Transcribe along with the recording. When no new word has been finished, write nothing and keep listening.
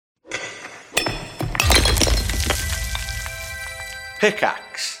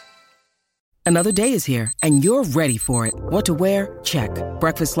Pickaxe. Another day is here, and you're ready for it. What to wear? Check.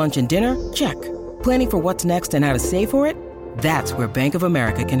 Breakfast, lunch, and dinner? Check. Planning for what's next and how to save for it? That's where Bank of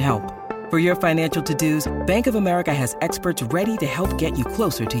America can help. For your financial to-dos, Bank of America has experts ready to help get you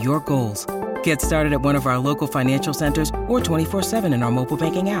closer to your goals. Get started at one of our local financial centers or 24/7 in our mobile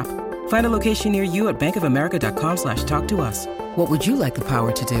banking app. Find a location near you at bankofamerica.com/talktous. What would you like the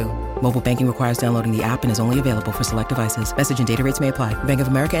power to do? Mobile banking requires downloading the app and is only available for select devices. Message and data rates may apply. Bank of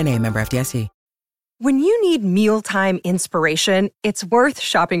America N.A., member FDIC. When you need mealtime inspiration, it's worth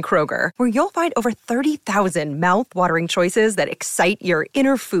shopping Kroger, where you'll find over 30,000 mouth-watering choices that excite your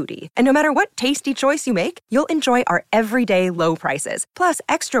inner foodie. And no matter what tasty choice you make, you'll enjoy our everyday low prices, plus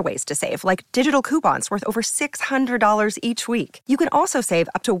extra ways to save, like digital coupons worth over $600 each week. You can also save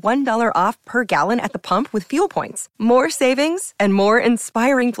up to $1 off per gallon at the pump with fuel points. More savings and more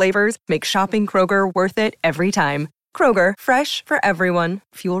inspiring flavors make shopping Kroger worth it every time. Kroger, fresh for everyone.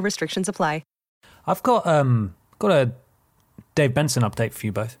 Fuel restrictions apply. I've got a Dave Benson update for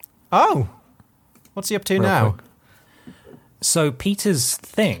you both. Oh, what's he up to now? Quick. So Peter's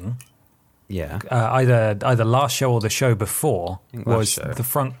thing, Yeah. either last show or the show before was show. the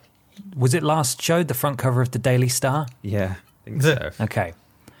front. Was it last show? The front cover of the Daily Star. Yeah, I think so. Okay,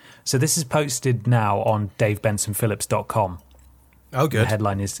 so this is posted now on DaveBensonPhillips.com. Oh, good. The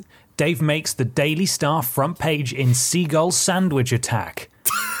headline is Dave makes the Daily Star front page in Seagull sandwich attack,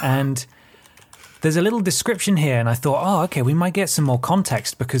 and there's a little description here, and I thought, oh, okay, we might get some more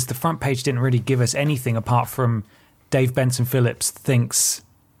context because the front page didn't really give us anything apart from Dave Benson Phillips thinks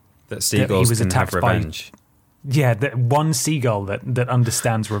That seagulls was can attacked have revenge. that one seagull that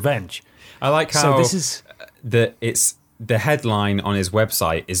understands revenge. I like how So this is it's the headline on his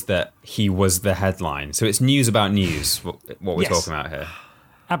website is that he was the headline. So it's news about news, what we're Yes. talking about here.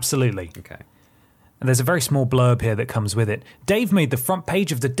 absolutely. Okay. And there's a very small blurb here that comes with it. Dave made the front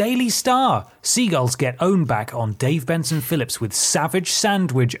page of the Daily Star. Seagulls get own back on Dave Benson Phillips with savage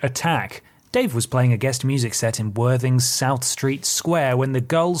sandwich attack. Dave was playing a guest music set in Worthing's South Street Square when the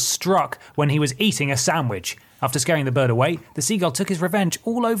gulls struck when he was eating a sandwich. After scaring the bird away, the seagull took his revenge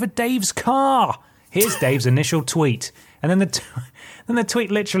all over Dave's car. Here's Dave's initial tweet. And then the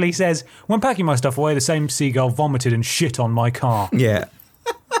tweet literally says, when packing my stuff away, the same seagull vomited and shit on my car. Yeah.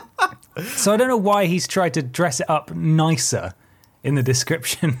 So I don't know why he's tried to dress it up nicer in the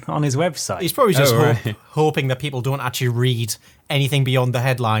description on his website. He's probably just right. hoping that people don't actually read anything beyond the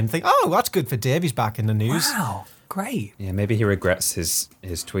headline. Think, oh, that's good for Dave. He's back in the news. Wow, great. Yeah, maybe he regrets his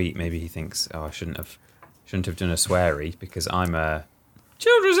tweet. Maybe he thinks, oh, I shouldn't have done a sweary because I'm a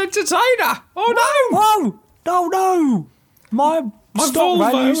children's entertainer. Oh no! No! My stock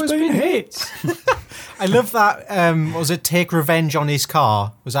Volvo value's has been been hit. I love that. What was it? Take revenge on his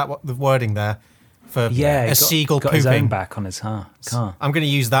car. Was that what the wording there? For Yeah, a seagull got pooping. his own back on his car. I'm going to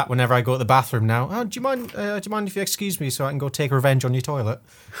use that whenever I go to the bathroom now. Oh, do you mind if you excuse me so I can go take revenge on your toilet?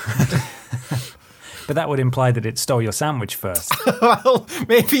 But that would imply that it stole your sandwich first. Well,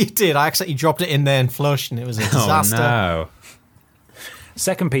 maybe it did. I accidentally dropped it in there and flushed, and it was a disaster. Oh no!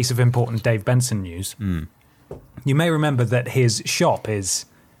 Second piece of important Dave Benson news. You may remember that his shop is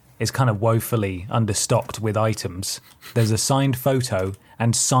kind of woefully understocked with items. There's a signed photo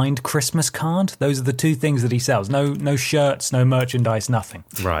and signed Christmas card. Those are the two things that he sells. No shirts, no merchandise, nothing.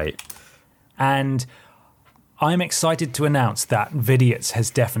 Right. And I'm excited to announce that Vidiots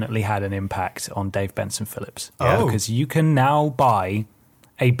has definitely had an impact on Dave Benson Phillips. Oh. Because you can now buy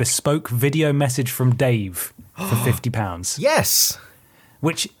a bespoke video message from Dave for £50. Yes.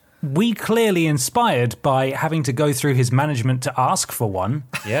 Which we clearly inspired by having to go through his management to ask for one.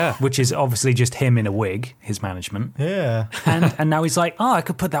 Yeah. Which is obviously just him in a wig, his management. Yeah. And now he's like, oh, I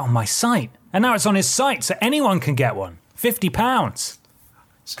could put that on my site. And now it's on his site, so anyone can get one. £50.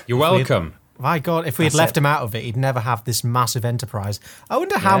 You're welcome. My God, if we had That's left it. him out of it, he'd never have this massive enterprise. I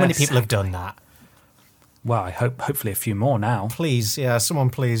wonder how many people have done that. Well, I hopefully a few more now. Please, yeah,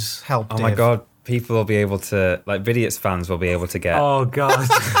 someone please help Oh Dave. my God! People will be able to, like, Vidiots fans will be able to get. Oh, God.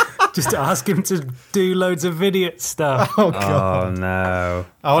 Just ask him to do loads of Vidiot stuff. Oh, God. Oh no!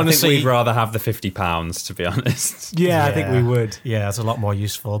 I wanna think see- we'd rather have the £50, to be honest. Yeah, I think we would. Yeah, it's a lot more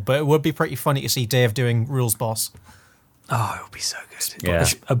useful. But it would be pretty funny to see Dave doing Rules Boss. Oh, it would be so good. Yeah.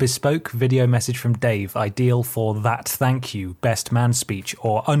 A bespoke video message from Dave, ideal for that thank you, best man speech,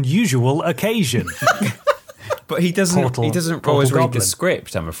 or unusual occasion. But he doesn't. Portal- he doesn't Portal always read Goblin. the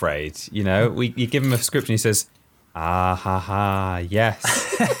script. I'm afraid. You know, you give him a script and he says, "Ah ha ha, yes."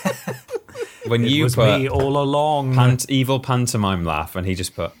 When It you was put me all along. evil pantomime laugh, and he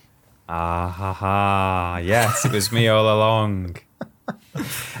just put, "Ah ha ha, yes, it was me all along."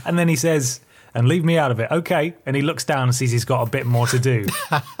 And then he says, and leave me out of it. Okay. And he looks down and sees he's got a bit more to do.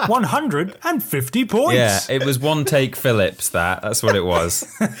 150 points. Yeah, it was one take Phillips, that's what it was.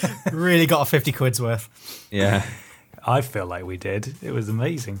 Really got a 50 quid's worth. Yeah. I feel like we did. It was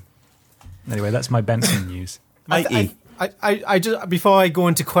amazing. Anyway, that's my Benson news. I just, before I go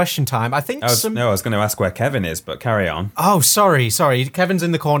into question time, I think I was going to ask where Kevin is, but carry on. Oh, sorry. Kevin's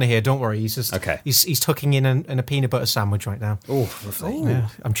in the corner here. Don't worry. He's just Okay. He's tucking in a peanut butter sandwich right now. Oh, lovely. Yeah,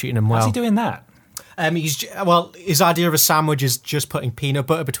 I'm treating him well. How's he doing that? His idea of a sandwich is just putting peanut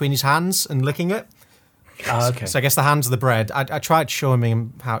butter between his hands and licking it. Oh, okay. So I guess the hands are the bread. I tried showing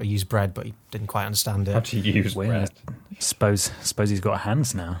him how to use bread, but he didn't quite understand it. How do you use Weird. bread? Suppose he's got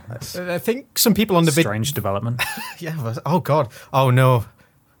hands now. That's I think some people on the video. strange development. Yeah. Oh God. Oh no.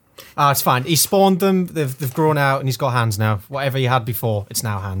 It's fine. He spawned them. They've grown out, and he's got hands now. Whatever he had before, it's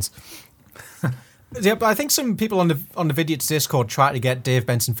now hands. Yeah, but I think some people on the Vidiots Discord tried to get Dave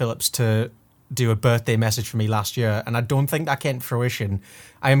Benson Phillips to do a birthday message for me last year, and I don't think that came to fruition.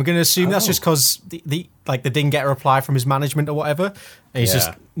 I am going to assume that's just because they didn't get a reply from his management or whatever, and he's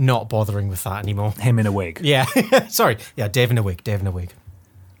just not bothering with that anymore. Him in a wig. Yeah, sorry. Yeah, Dave in a wig.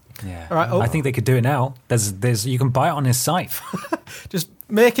 Yeah. All right, I think they could do it now. There's you can buy it on his site. Just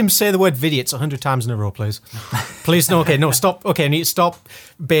make him say the word Vidiots 100 times in a row, please. Please, no, okay, no, stop. Okay, I need to stop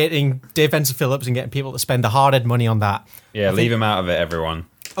baiting Dave Benson Phillips and getting people to spend the hard-earned money on that. Yeah, leave him out of it, everyone.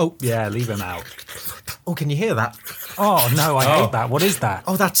 Oh, Yeah, leave him out. oh, can you hear that? Oh no, I hate that. What is that?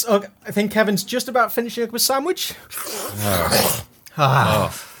 Oh, that's. I think Kevin's just about finishing up his sandwich. All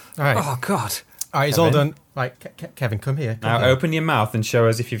right. Oh God. All right, he's all done. Right, Kevin, come here. Come Now here. open your mouth and show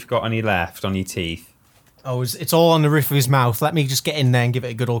us if you've got any left on your teeth. Oh, it's all on the roof of his mouth. Let me just get in there and give it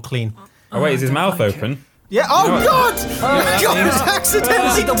a good old clean. Oh wait, is his mouth open? Yeah. Oh God! Oh God! It's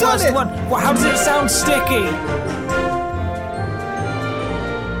accidentally the done worst it. one. Well, how does it sound sticky?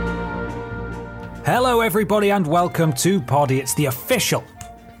 Hello, everybody, and welcome to Poddy. It's the official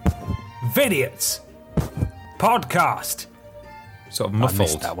Vidiots podcast. Sort of I muffled.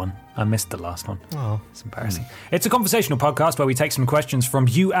 missed that one. I missed the last one. Oh. It's embarrassing. It's a conversational podcast where we take some questions from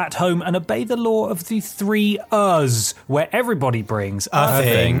you at home and obey the law of the three us, where everybody brings A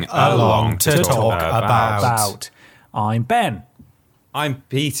thing along to talk about. I'm Ben. I'm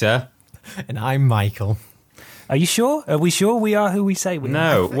Peter. And I'm Michael. Are you sure? Are we sure we are who we say we are?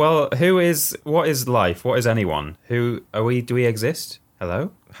 No. Well, what is life? What is anyone? Who are we? Do we exist?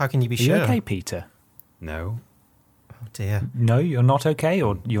 Hello? How can you be Are you sure? okay, Peter? No. Oh dear. No, you're not okay,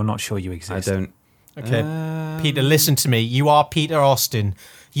 or you're not sure you I exist? don't. Okay, Peter, listen to me. You are Peter Austin.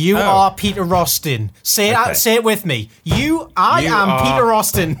 You are Peter Austin. Say Okay. it. Say it with me. I am are- Peter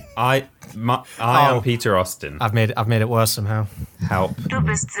Austin. I am Peter Austin. I've made it worse somehow. Help. Du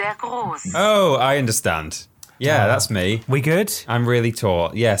bist sehr groß. Oh, I understand. Yeah, that's me. We good? I'm really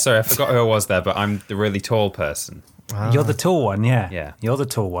tall. Yeah, sorry, I forgot who I was there, but I'm the really tall person. You're the tall one, yeah. Yeah. You're the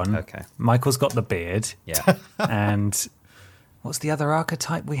tall one. Okay. Michael's got the beard. Yeah. And what's the other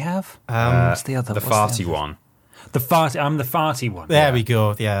archetype we have? What's the other? The what's farty one. The farty. I'm the farty one. There we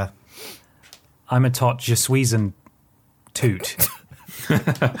go. Yeah. I'm a tot je suis and toot.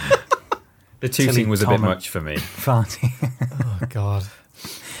 The tooting was a bit Tom and- much for me. Farty. Oh God.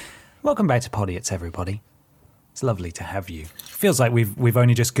 Welcome back to Poddy. It's everybody. It's lovely to have you. Feels like we've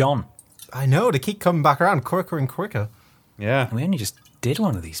only just gone. I know. They keep coming back around quicker and quicker. Yeah. We only just did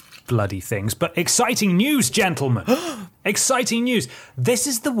one of these bloody things. But exciting news, gentlemen. Exciting news. This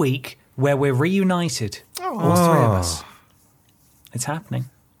is the week where we're reunited. All three of us. It's happening.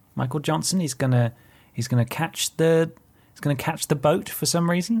 Michael Johnson, he's gonna catch the boat for some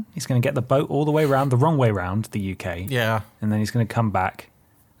reason. He's gonna get the boat all the way around, the wrong way round the UK. Yeah. And then he's gonna come back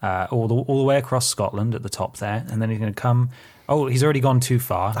all the way across Scotland at the top there, and then he's gonna come. Oh, he's already gone too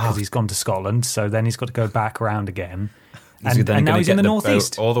far because he's gone to Scotland. So then he's got to go back around again. And now gonna he's in get the boat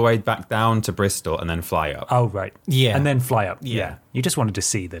northeast. all the way back down to Bristol and then fly up. Oh, right. Yeah. And then fly up. Yeah. You just wanted to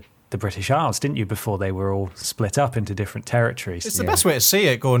see the British Isles, didn't you, before they were all split up into different territories? It's the best way to see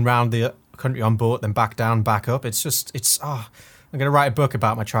it, going round the country on boat, then back down, back up. I'm going to write a book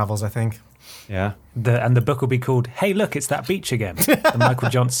about my travels, I think. Yeah. And the book will be called, Hey, look, it's that beach again. The Michael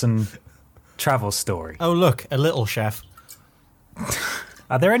Johnson travel story. Oh, look, a little chef.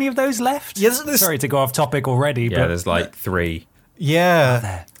 Are there any of those left? Yes, there's- Sorry to go off topic already, Yeah, but there's like 3.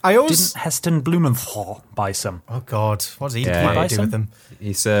 Yeah. I always... didn't Heston Blumenthal buy some? Oh, God. What does he Yeah. do with them?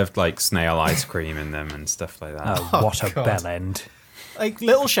 He served like snail ice cream in them and stuff like that. Oh, what a God. bell end. Like,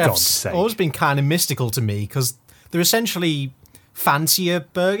 little God's chefs sake. always been kind of mystical to me because they're essentially fancier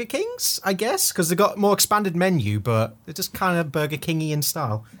Burger Kings, I guess, because they've got more expanded menu, but they're just kind of Burger King-y in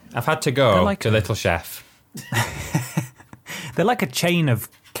style. I've had to go like to Little Chef. They're like a chain of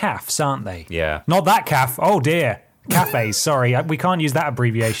calves, aren't they? Yeah. Not that calf. Oh dear. Cafes. Sorry, we can't use that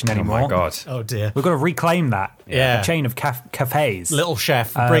abbreviation anymore. Oh my god. Oh dear. We've got to reclaim that. Yeah. A chain of cafes. Little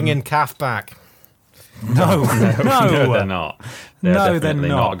chef, bringing calf back. No, no, No, they're not. They're no, they're definitely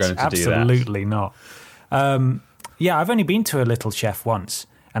not. going to do that. Absolutely not. Yeah, I've only been to a Little Chef once,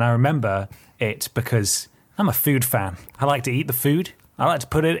 and I remember it because I'm a food fan. I like to eat the food. I like to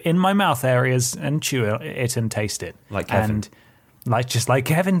put it in my mouth areas and chew it and taste it. Like Kevin. And just like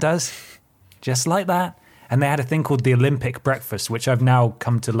Kevin does. Just like that. And they had a thing called the Olympic breakfast, which I've now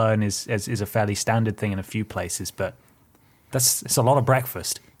come to learn is a fairly standard thing in a few places, but it's a lot of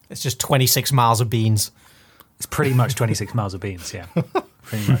breakfast. It's just 26 miles of beans. It's pretty much 26 miles of beans, yeah.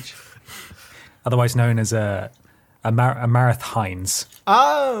 Pretty much. Otherwise known as a Marath Heinz.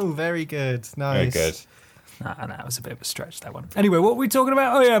 Oh, very good. Nice. Very good. That was a bit of a stretch, that one. Anyway, what were we talking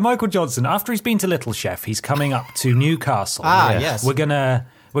about? Oh, yeah, Michael Johnson. After he's been to Little Chef, he's coming up to Newcastle. Yes. We're gonna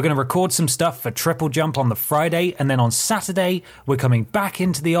record some stuff for Triple Jump on the Friday, and then on Saturday, we're coming back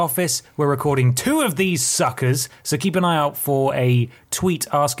into the office. We're recording 2 of these suckers, so keep an eye out for a tweet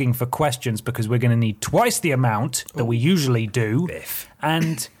asking for questions, because we're going to need twice the amount that we usually do. Biff.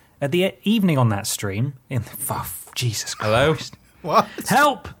 And at the evening on that stream, Jesus Christ. Hello? What?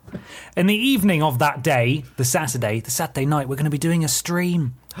 Help! In the evening of that day, the Saturday night, we're going to be doing a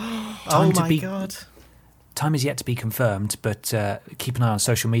stream. Oh my God. Time is yet to be confirmed, but keep an eye on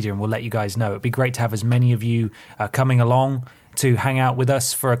social media and we'll let you guys know. It'd be great to have as many of you coming along to hang out with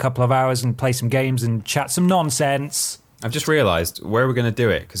us for a couple of hours and play some games and chat some nonsense. I've just realised where we're going to do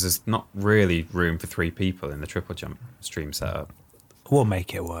it, because there's not really room for 3 people in the Triple Jump stream setup. We'll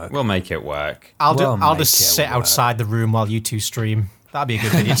make it work. We'll make it work. I'll We'll just make it sit work. outside the room while you 2 stream. That'd be a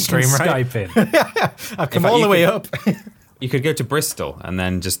good video stream, right? Skype in. I've come fact, all you the way could- up. You could go to Bristol and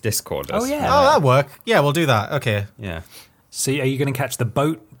then just Discord us. Oh, yeah. Oh, that'd work. Yeah, we'll do that. Okay. Yeah. So are you going to catch the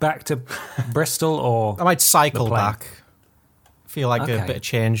boat back to Bristol or... I might cycle The plane. back. Feel like a Okay. bit of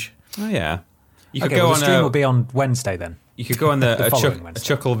change. Oh, yeah. You could Okay, go well, on the stream a, will be on Wednesday then. You could go on the, The a, following Chuck, a Wednesday.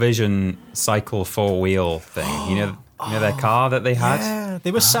 Chuckle Vision cycle 4-wheel thing. You know their car that they had? Yeah, they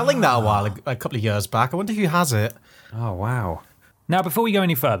were selling that a couple of years back. I wonder who has it. Oh, wow. Now, before we go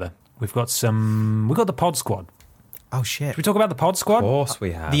any further, we've got the Pod Squad. Oh, shit. Should we talk about the Pod Squad? Of course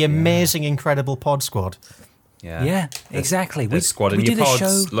we have. The amazing, incredible Pod Squad. Yeah. Yeah, exactly. The squad in we your did a pods.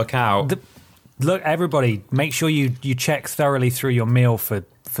 show- Look out. Look, everybody, make sure you check thoroughly through your meal for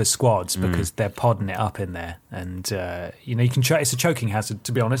squads, because they're podding it up in there, and you can it's a choking hazard,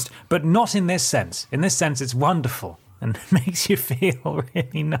 to be honest, but not in this sense. In this sense, it's wonderful and makes you feel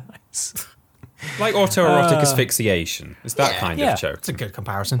really nice. Like autoerotic asphyxiation. It's that kind yeah. of choke. It's a good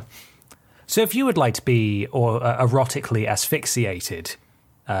comparison. So if you would like to be erotically asphyxiated,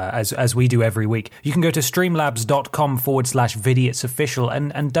 as we do every week, you can go to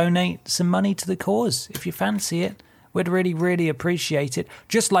streamlabs.com/Vidiot'sOfficial and donate some money to the cause if you fancy it. We'd really, really appreciate it.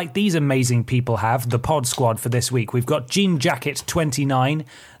 Just like these amazing people have, the Pod Squad for this week. We've got Jean Jacket 29,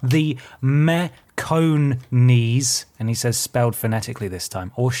 the Mecones, and he says spelled phonetically this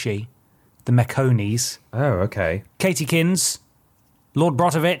time, or she, the Mecones. Oh, okay. Katie Kins, Lord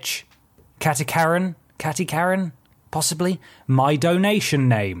Brotovich, Catty Karen, possibly. My donation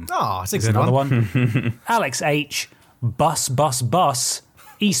name. Oh, it's a Is good another one. one. Alex H, Bus,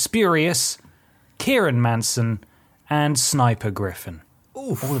 E Spurious, Kieran Manson, and Sniper Griffin.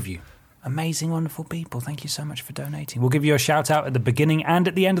 Oof. All of you. Amazing, wonderful people. Thank you so much for donating. We'll give you a shout out at the beginning and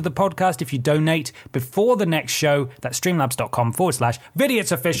at the end of the podcast if you donate before the next show. That's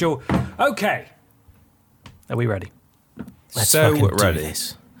streamlabs.com/Vidiot'sOfficial. Okay. Are we ready? Let's So fucking do ready.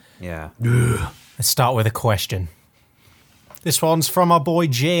 this. Yeah. Let's start with a question. This one's from our boy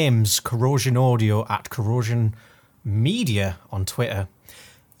James, Corrosion Audio at Corrosion Media on Twitter.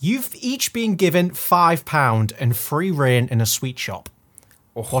 You've each been given £5 and free reign in a sweet shop.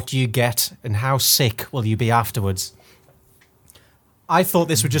 What do you get and how sick will you be afterwards? I thought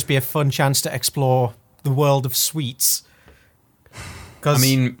this would just be a fun chance to explore the world of sweets. I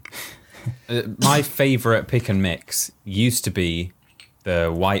mean, my favourite pick and mix used to be the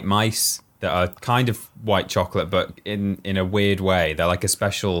white mice that are kind of white chocolate, but in a weird way. They're like a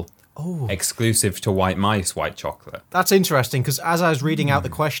special exclusive to white mice white chocolate. That's interesting, because as I was reading out the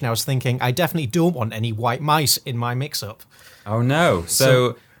question, I was thinking, I definitely don't want any white mice in my mix-up. Oh no.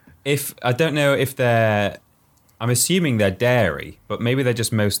 So if I don't know if I'm assuming they're dairy, but maybe they're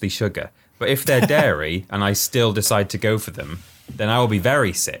just mostly sugar. But if they're dairy and I still decide to go for them, then I will be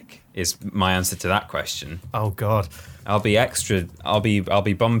very sick, is my answer to that question. Oh, God. I'll be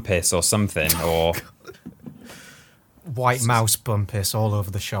bum piss or something, or White mouse bum piss all over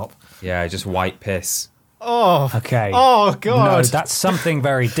the shop. yeah, just white piss. Oh. Okay. Oh, God. No, that's something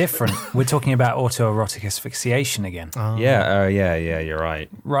very different. We're talking about autoerotic asphyxiation again. Yeah, you're right.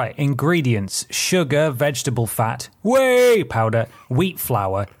 Right. Ingredients: sugar, vegetable fat, whey powder, wheat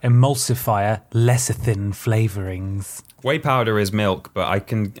flour, emulsifier, lecithin flavorings. Whey powder is milk, but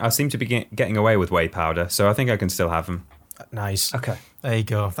I seem to be getting away with whey powder, so I think I can still have them. Nice. Okay. There you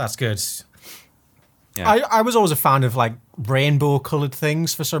go. That's good. Yeah. I was always a fan of like rainbow coloured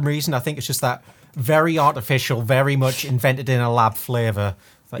things for some reason. I think it's just that very artificial, very much invented in a lab flavour.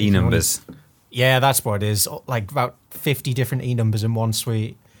 E-numbers. Yeah, that's what it is. Like about 50 different E-numbers in one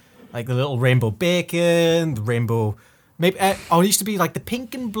sweet. Like the little rainbow bacon, the rainbow... Maybe it used to be like the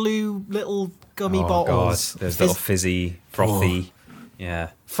pink and blue little gummy bottles. God. There's little fizzy, frothy. Oh. Yeah.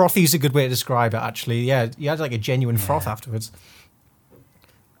 Frothy's a good way to describe it, actually. Yeah, you had like a genuine froth afterwards.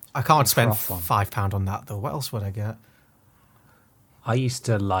 I can't spend £5 on that, though. What else would I get? I used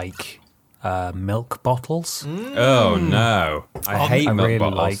to like milk bottles. Oh, no. I hate milk really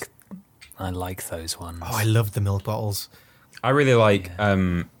bottles. I like those ones. Oh, I love the milk bottles. I really like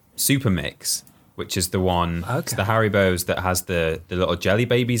Super Mix, which is the one, it's the Haribo's that has the little jelly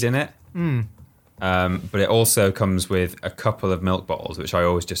babies in it. But it also comes with a couple of milk bottles, which I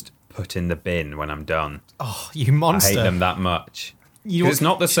always just put in the bin when I'm done. Oh, you monster. I hate them that much. It's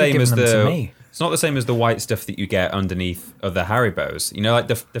not the same as it's not the same as the white stuff that you get underneath other Haribo's. You know, like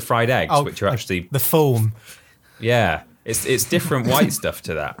the fried eggs, which are actually the foam. Yeah, it's different white stuff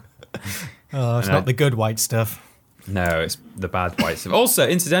to that. Oh, it's not the good white stuff. No, it's the bad white stuff. Also,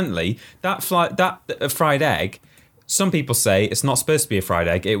 incidentally, that fried egg, some people say it's not supposed to be a fried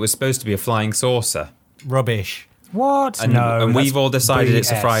egg. It was supposed to be a flying saucer. Rubbish. What? And we've all decided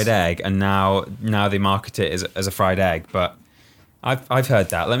it's a fried egg, and now they market it as a fried egg. But I've heard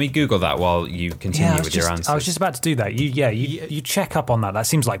that. Let me Google that while you continue with your answers. I was just about to do that. You check up on that. That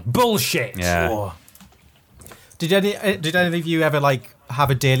seems like bullshit. Yeah. Oh. Did any of you ever like have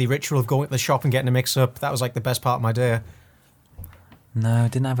a daily ritual of going to the shop and getting a mix up? That was like the best part of my day. No,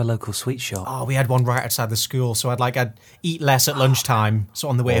 didn't have a local sweet shop. Oh, we had one right outside the school, so I'd eat less at lunchtime, so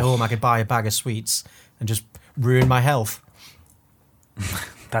on the way home I could buy a bag of sweets and just ruin my health.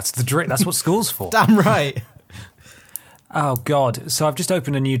 That's the trick. That's what school's for. Damn right. Oh God! So I've just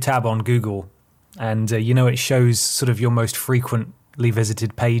opened a new tab on Google, and it shows sort of your most frequently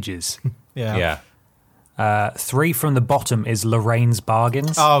visited pages. Yeah. 3 from the bottom is Lorraine's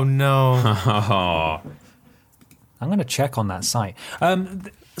Bargains. Oh no. I'm going to check on that site.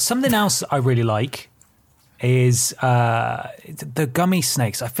 Something else I really like is the gummy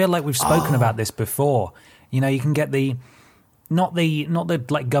snakes. I feel like we've spoken about this before. You know, you can get not the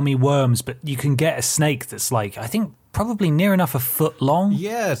like gummy worms, but you can get a snake that's like, I think probably near enough a foot long.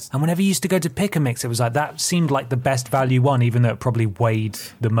 Yes. And whenever you used to go to Pick a Mix, it was like that seemed like the best value one, even though it probably weighed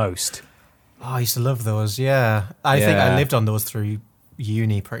the most. Oh, I used to love those, yeah. I think I lived on those through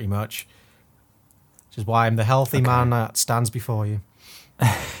uni pretty much. Which is why I'm the healthy man that stands before you.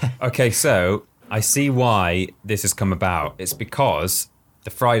 Okay, so I see why this has come about. It's because the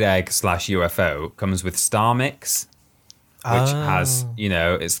fried egg / UFO comes with Star Mix, which has,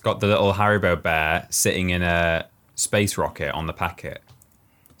 it's got the little Haribo bear sitting in a space rocket on the packet.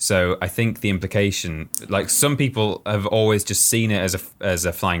 So I think the implication, like some people have always just seen it as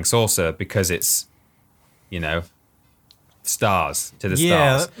a flying saucer because it's, stars to the stars.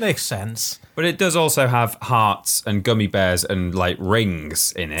 Yeah, that makes sense. But it does also have hearts and gummy bears and like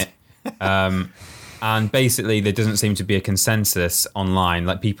rings in it. And basically there doesn't seem to be a consensus online.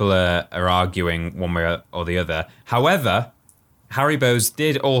 Like people are arguing one way or the other. However, Haribo's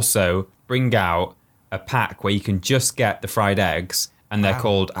did also bring out a pack where you can just get the fried eggs, and they're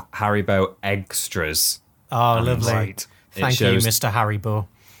called Haribo Extras. Oh, lovely. Right. Thank you, Mr. Haribo.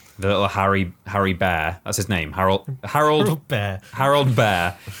 The little Harry Bear, that's his name, Harold Bear. Harold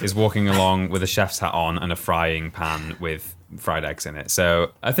Bear is walking along with a chef's hat on and a frying pan with fried eggs in it.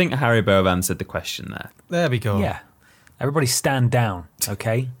 So I think Haribo have answered the question there. There we go. Yeah. Everybody stand down,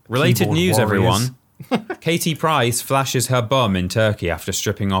 okay? Related Keyboard news, warriors. everyone. Katie Price flashes her bum in Turkey after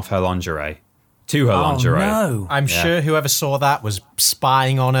stripping off her lingerie. To her lingerie. No. I'm sure whoever saw that was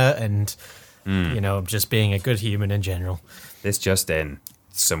spying on her and, just being a good human in general. This just in.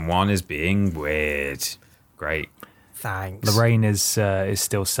 Someone is being weird. Great. Thanks. Lorraine is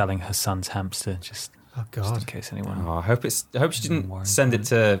still selling her son's hamster, just in case anyone. Oh, I hope she didn't send it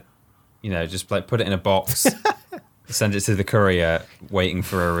to, just like put it in a box, send it to the courier, waiting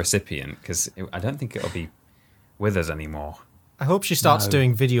for a recipient, because I don't think it'll be with us anymore. I hope she starts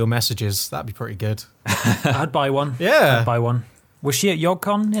doing video messages. That'd be pretty good. I'd buy one. Yeah. I'd buy one. Was she at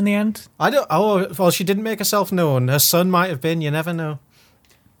YogCon in the end? I don't. Oh, well, she didn't make herself known. Her son might have been. You never know.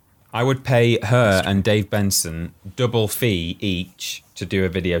 I would pay her and Dave Benson double fee each to do a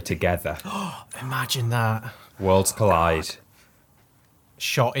video together. Imagine that. Worlds collide.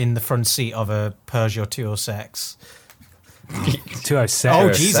 Shot in the front seat of a Peugeot 206. 207.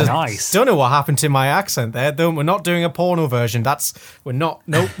 Oh, Jesus. Nice. Don't know what happened to my accent there. We're not doing a porno version. We're not.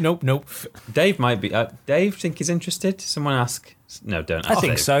 Nope. Dave might be. Dave, think he's interested? Someone ask. No, don't ask I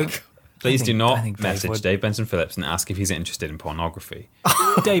think Dave. so. Please do I not think Dave message would. Dave Benson Phillips and ask if he's interested in pornography.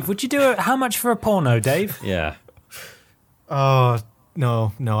 Dave, would you do how much for a porno, Dave? Yeah. Oh,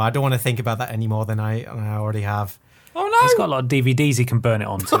 no. I don't want to think about that any more than I already have. Oh, no. He's got a lot of DVDs he can burn it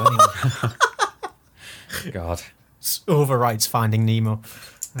onto anyway. God. Overwrites Finding Nemo.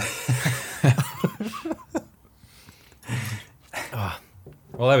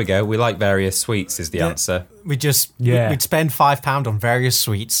 Well, there we go. We like various sweets is the answer. We'd spend £5 on various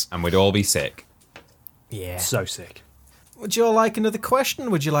sweets. And we'd all be sick. Yeah. So sick. Would you all like another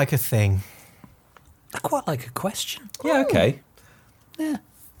question? Would you like a thing? I quite like a question. Yeah, okay.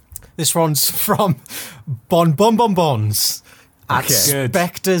 This one's from Bonbons at Good.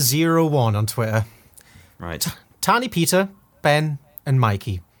 Spectre01 on Twitter. Right. Tiny Peter, Ben, and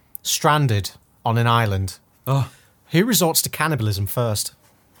Mikey stranded on an island. Oh, Who resorts to cannibalism first?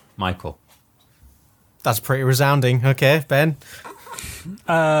 Michael. That's pretty resounding. Okay, Ben.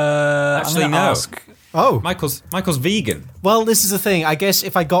 Actually, I'm gonna no. ask- Oh, Michael's vegan. well, this is the thing. I guess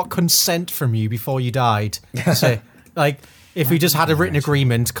if I got consent from you before you died, say, like, if we just had a written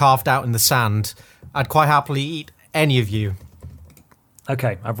agreement carved out in the sand, I'd quite happily eat any of you.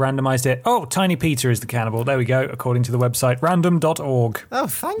 Okay, I've randomized it. Oh, Tiny Peter is the cannibal. There we go, according to the website random.org. Oh,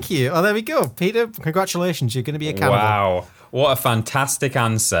 thank you. Oh, there we go. Peter, congratulations. You're going to be a cannibal. Wow. What a fantastic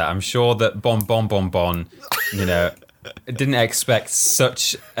answer. I'm sure that Bon, didn't expect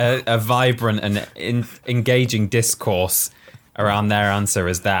such a vibrant and engaging discourse around their answer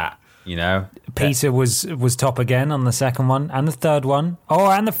as that, Peter was top again on the second one, and the third one. Oh,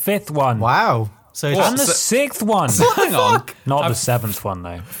 and the fifth one. Wow. So And the it's sixth one. Hang on. Not the seventh one,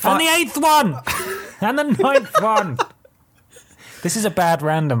 though. And the eighth one. And the ninth one. This is a bad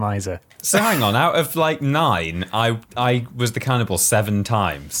randomizer. So hang on. Out of 9, I was the cannibal 7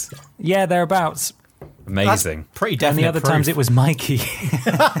 times. Yeah, thereabouts. Amazing. pretty And definite the other times it was Mikey.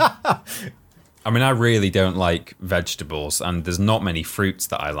 I mean, I really don't like vegetables, and there's not many fruits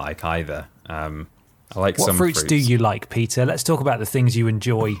that I like either. I like What some fruits do you like, Peter? Let's talk about the things you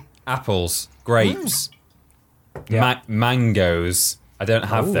enjoy. Apples, grapes, Yeah. mangoes. I don't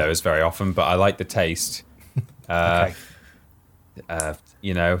have Ooh. those very often, but I like the taste. Okay.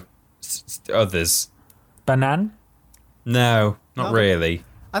 Others. Banan? No, not really.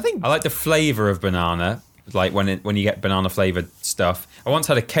 I think I like the flavour of banana, like when you get banana flavoured stuff. I once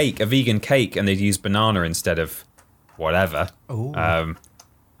had a vegan cake, and they'd use banana instead of whatever. Ooh.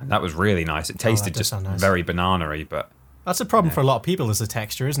 And that was really nice. It tasted does just sound nice. very banana-y, but that's a problem for a lot of people as the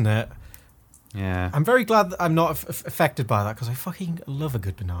texture, isn't it? yeah. I'm very glad that I'm not affected by that because I fucking love a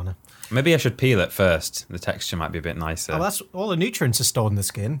good banana. Maybe I should peel it first. The texture might be a bit nicer. Oh, that's all the nutrients are stored in the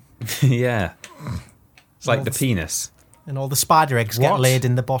skin, Yeah. It's like the penis. and all the spider eggs get What? laid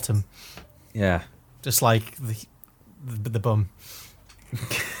in the bottom, Yeah. just like the bum.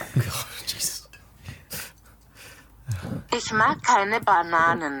 God, Jesus. Ich mag keine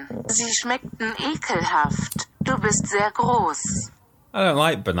Bananen. Sie schmeckten ekelhaft. Du bist sehr groß. I don't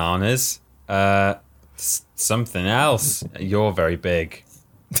like bananas. Something else. You're very big.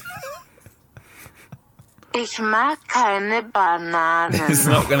 Ich mag keine Bananen. It's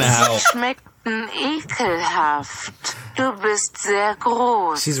not gonna help. Sie schmeckten ekelhaft. Du bist sehr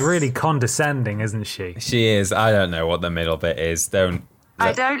groß. She's really condescending, isn't she? She is. I don't know what the middle bit is.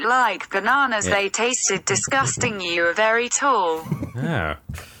 I don't like bananas. Yeah. They tasted disgusting. You are very tall. Oh.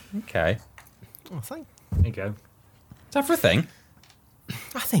 Okay. Oh, thank. There you go. Is that for a thing?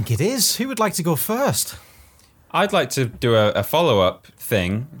 I think it is. Who would like to go first? I'd like to do a follow-up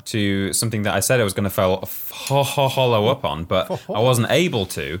thing to something that I said I was going to follow up on, but I wasn't able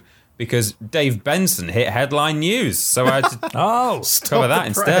to because Dave Benson hit headline news, so I had to Oh, cover that the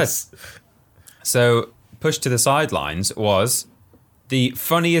instead. press. So, pushed to the sidelines was the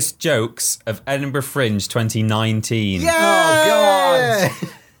funniest jokes of Edinburgh Fringe 2019. Yeah! Oh, God!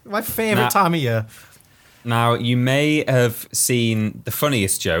 My favourite Nah. time of year. Now, you may have seen the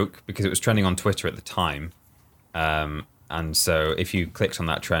funniest joke because it was trending on Twitter at the time. And so if you clicked on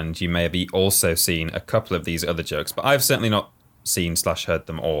that trend, you may have also seen a couple of these other jokes, but I've certainly not seen/heard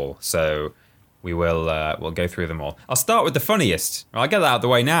them all. So we will we'll go through them all. I'll start with the funniest. I'll get that out of the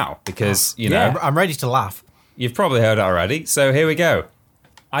way now because, Yeah. I'm ready to laugh. you've probably heard it already. So here we go.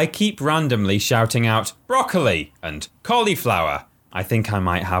 I keep randomly shouting out broccoli and cauliflower I think I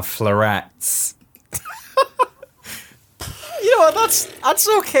might have florets. You know what? That's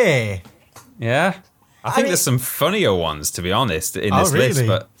okay. Yeah, I think mean- there's some funnier ones, to be honest, in this list. really?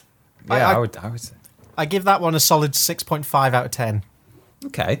 But yeah, I- I would say. I give that one a solid 6.5 out of 10.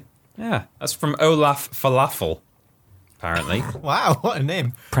 Okay, yeah, that's from Olaf Falafel. Apparently, Wow, what a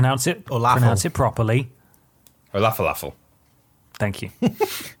name. Pronounce it. Olafel. Pronounce it properly. Olaf Falafel. Thank you.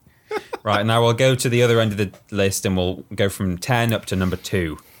 Right, now we'll go to the other end of the list and we'll go from 10 up to number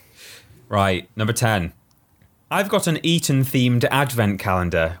 2. Right, number 10. I've got an Eton-themed advent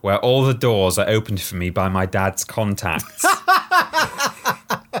calendar where all the doors are opened for me by my dad's contacts.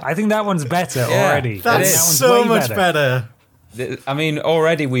 I think that one's better already. That's That one's so way much better. I mean,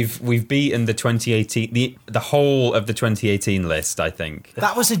 already we've beaten the 2018, the whole of the 2018 list, I think.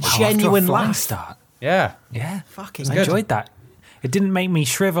 That was a After genuine a flying laugh. start. Yeah. Yeah. Fucking I good. enjoyed that. It didn't make me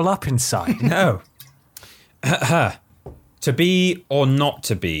shrivel up inside. No. To be or not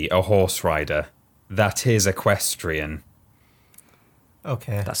to be a horse rider, that is equestrian.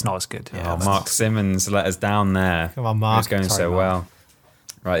 Okay. That's not as good. Oh, Mark Simmons let us down there. Come on, Mark. It was going Sorry, so Mark. well.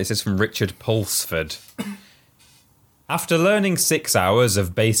 Right, this is from Richard Pulsford. After learning 6 hours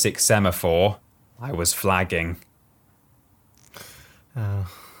of basic semaphore, I was flagging.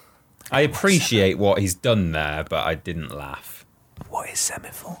 I appreciate what he's done there, but I didn't laugh. What is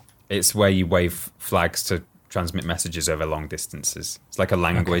semaphore? It's where you wave flags to transmit messages over long distances. It's like a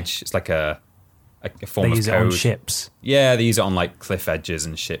language. It's like a form They of use it code. on ships. Yeah, they use it on like cliff edges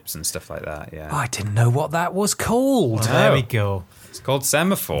and ships and stuff like that. Yeah, Oh, I didn't know what that was called. There we go. it's called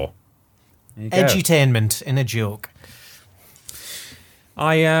semaphore. There you go. Edutainment in a joke.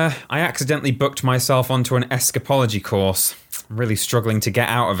 I accidentally booked myself onto an escapology course. I'm really struggling to get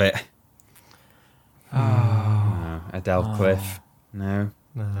out of it. Oh, Adele Cliff. No.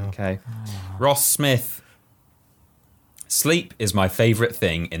 Okay. Ross Smith. Sleep is my favourite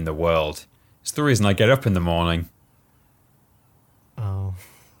thing in the world. It's the reason I get up in the morning. Oh.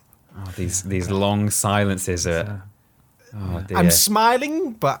 Oh, these long silences are. Oh dear. I'm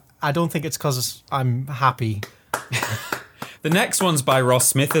smiling, but I don't think it's because I'm happy. The next one's by Ross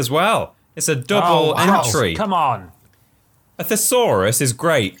Smith as well. It's a double wow. entry. Come on. A thesaurus is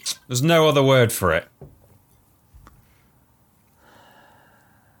great. There's no other word for it.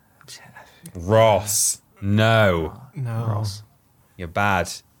 Ross. No. No. You're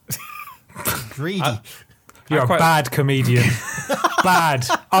bad. Greedy. You're a quite- bad comedian. Bad,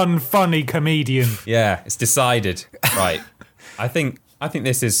 unfunny comedian. Yeah, it's decided. Right. I think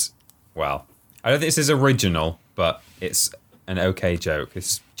this is, well, I don't think this is original, but it's an okay joke.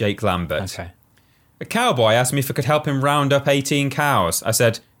 It's Jake Lambert. Okay. A cowboy asked me if I could help him round up 18 cows. I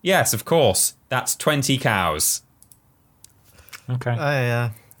said, yes, of course. That's 20 cows. Okay.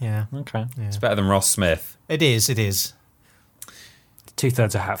 Yeah. Okay. It's better than Ross Smith. It is.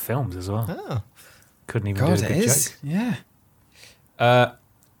 2/3 of Hat Films as well. Oh. Couldn't even do a good joke. Yeah.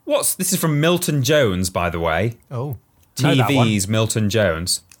 This is from Milton Jones, by the way. Oh. Know that TV's Milton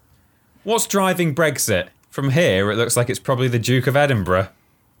Jones. What's driving Brexit? From here, it looks like it's probably the Duke of Edinburgh.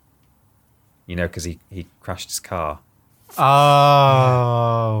 You know, because he crashed his car.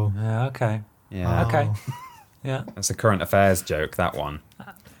 Oh. Yeah, okay. Yeah. Okay. Yeah. That's a current affairs joke, that one.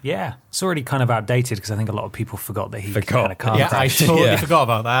 Yeah. It's already kind of outdated because I think a lot of people forgot that he kind of car Yeah, I crashed. totally Yeah. forgot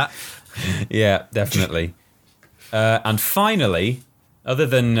about that. Yeah, definitely. And finally, other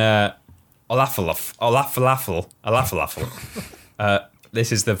than Olafalafel,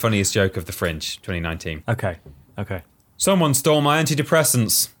 this is the funniest joke of the Fringe 2019. Okay. Okay. Someone stole my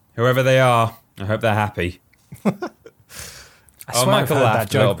antidepressants. Whoever they are, I hope they're happy. I swear I've heard that a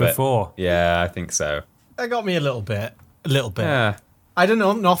little joke bit. before. Yeah, I think so. That got me a little bit. Yeah. I don't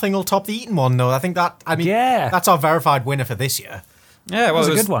know. Nothing will top the Eaton one, though. I think that. I mean, Yeah. that's our verified winner for this year. Yeah, well, was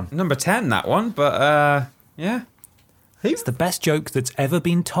it a was good one. Number 10, that one, but yeah. It's the best joke that's ever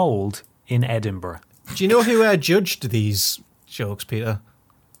been told in Edinburgh. Do you know who judged these jokes, Peter?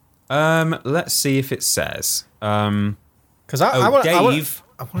 Let's see if it says. Because Dave. I want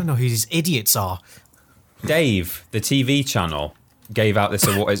to know who these idiots are. Dave, the TV channel, gave out this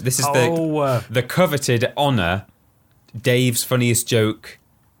award. This is Oh, the coveted honour, Dave's Funniest Joke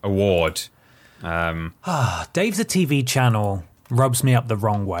Award. Dave the TV channel rubs me up the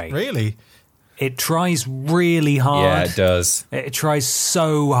wrong way. Really? It tries really hard. Yeah, it does. It tries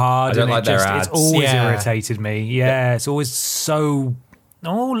so hard. I don't and like it their just, ads. It's always Yeah. irritated me. Yeah, it's always so.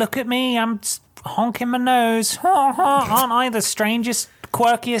 Oh, look at me. I'm honking my nose. Aren't I the strangest,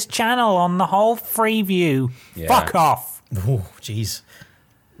 quirkiest channel on the whole Freeview? Yeah. Fuck off. Oh, jeez.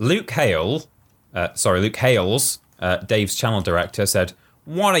 Luke Hales, Dave's channel director, said,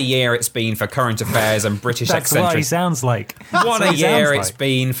 What a year it's been for current affairs and British That's what he eccentricity. sounds like. What a That's he year sounds it's like.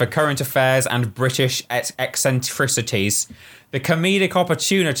 been for current affairs and British eccentricities. The comedic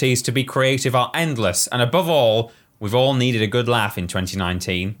opportunities to be creative are endless, and above all, we've all needed a good laugh in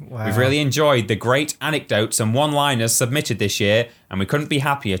 2019. Wow. We've really enjoyed the great anecdotes and one-liners submitted this year, and we couldn't be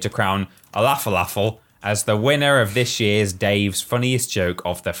happier to crown Alafalafel as the winner of this year's Dave's Funniest Joke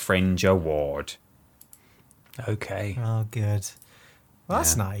of the Fringe Award. Okay. Oh, good. Well,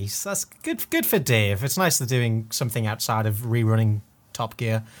 that's nice. That's good for Dave. It's nice they're doing something outside of rerunning Top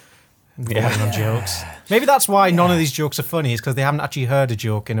Gear and voting on jokes. Maybe that's why none of these jokes are funny, is because they haven't actually heard a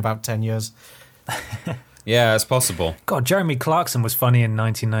joke in about 10 years. Yeah, it's possible. God, Jeremy Clarkson was funny in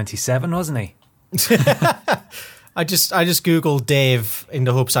 1997, wasn't he? I just Googled Dave in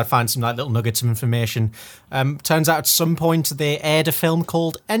the hopes I'd find some like little nuggets of information. Turns out at some point they aired a film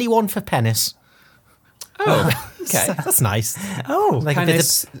called Anyone for Penis. Oh, okay. That's nice. Oh, Like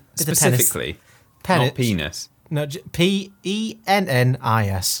Penis a bit of specifically, penis. not penis. No,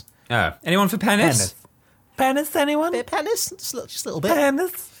 Pennis. Oh, anyone for penis? Penis. Penis, anyone? Bit of penis? Just a little bit.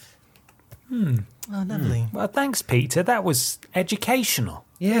 Penis. Oh, lovely. Well, thanks, Peter. That was educational.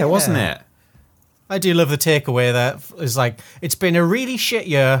 Yeah, wasn't Yeah. it? I do love the takeaway that is like, it's been a really shit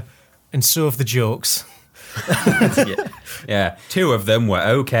year, and so have the jokes. Yeah, 2 of them were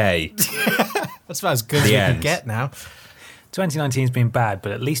okay. That's about as good as The we can end. get now. 2019's been bad,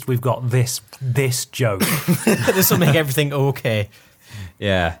 but at least we've got this joke. This will make everything okay.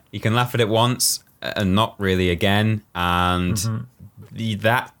 Yeah, you can laugh at it once and not really again, and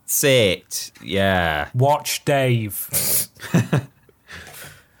that's it. Yeah. Watch Dave.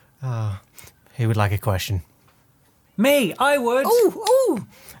 Who would like a question? Me, I would. Ooh.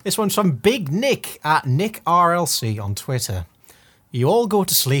 This one's from Big Nick at NickRLC on Twitter. You all go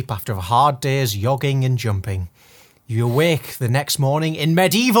to sleep after a hard day's yogging and jumping. You awake the next morning in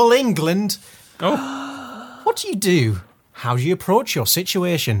medieval England. Oh, What do you do? How do you approach your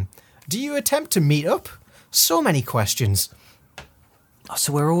situation? Do you attempt to meet up? So many questions. Oh,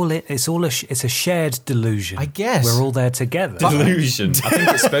 so we're all in. It's a shared delusion. I guess. we're all there together. delusion. I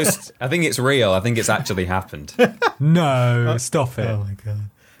think it's I think it's real. I think it's actually happened. No, stop it. my god.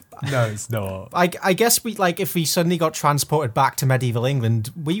 No, it's not. I guess we like if we suddenly got transported back to medieval England,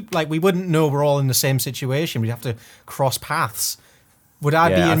 we wouldn't know we're all in the same situation. We'd have to cross paths. Would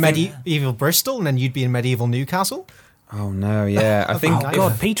I Yeah, be I in think- medieval Bristol and then you'd be in medieval Newcastle? Oh no, yeah. I think Oh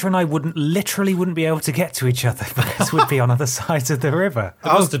God, Peter and I wouldn't be able to get to each other because we'd be on other sides of the river.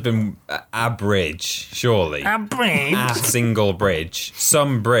 there must have been a bridge, surely. A single bridge.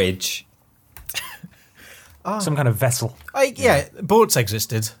 Some bridge. Some kind of vessel. Yeah, boats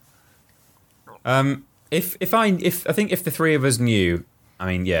existed. If I think if the 3 of us knew, I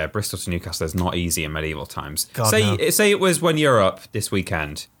mean, yeah, Bristol to Newcastle is not easy in medieval times. God, say it was when you're up this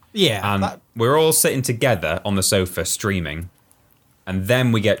weekend, Yeah. and that- we're all sitting together on the sofa streaming, and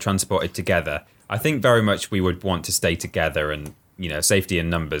then we get transported together. I think very much we would want to stay together, and safety in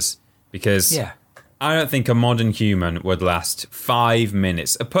numbers, because Yeah. I don't think a modern human would last 5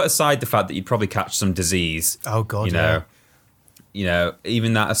 minutes. Put aside the fact that you'd probably catch some disease. Oh, God,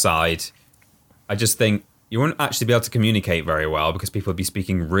 Even that aside, I just think you wouldn't actually be able to communicate very well because people would be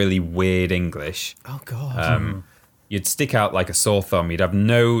speaking really weird English. Oh god. You'd stick out like a sore thumb. You'd have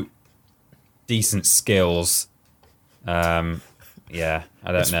no decent skills. I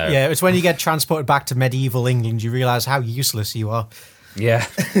don't know. Yeah, it's when you get transported back to medieval England you realise how useless you are. Yeah.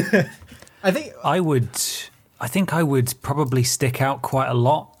 I think I think I would probably stick out quite a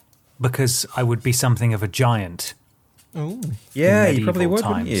lot because I would be something of a giant. Yeah, in you probably medieval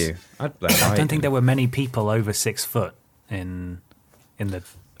would, wouldn't you? I don't think there were many people over 6 foot in the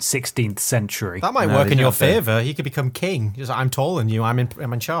 16th century. that might No, work they in your don't think- favour. You could become king. Just like, I'm taller than you. I'm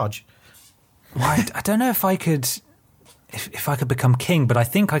in charge. Well, I don't know if I could if I could become king, but I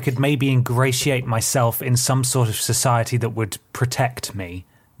think I could maybe ingratiate myself in some sort of society that would protect me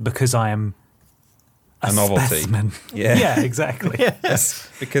because I am a novelty. specimen. Yeah. Yeah, exactly. Yes,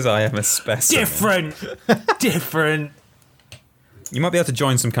 because I am a specimen. Different. You might be able to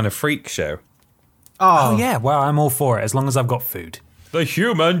join some kind of freak show. Oh yeah, well, I'm all for it as long as I've got food. The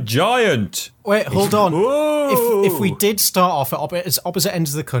human giant. Wait, hold on. Whoa. If we did start off at opposite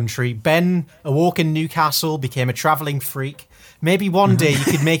ends of the country, Ben awoke in Newcastle, became a travelling freak. Maybe one day you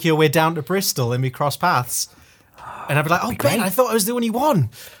could make your way down to Bristol and we cross paths. And I'd be like, oh, Ben, great. I thought I was the only one.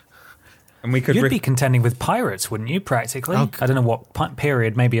 And we could You'd be contending with pirates, wouldn't you? Practically. Oh, I don't know what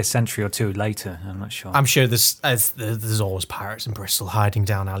period. Maybe a century or two later. I'm not sure. I'm sure there's always pirates in Bristol hiding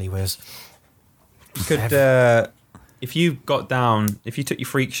down alleyways. if you took your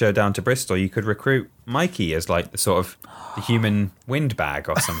freak show down to Bristol, you could recruit Mikey as like the sort of the human windbag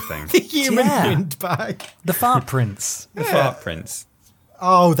or something. The human windbag. The fart prince. The fart prince.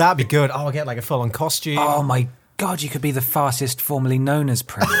 Oh, that'd be good. Oh, I'll get like a full-on costume. Oh my God, you could be the fartist formerly known as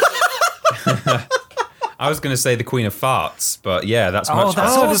Prince. I was going to say the Queen of Farts, but yeah, that's much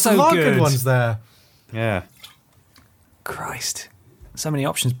that's better. there's also a lot of good. good ones there. Yeah. Christ. So many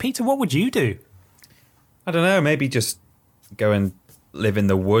options. Peter, what would you do? I don't know, maybe just go and live in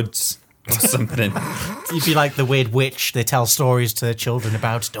the woods or something. You'd be like the weird witch they tell stories to children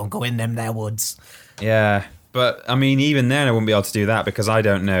about. Don't go in them there woods. Yeah, but I mean, even then I wouldn't be able to do that because I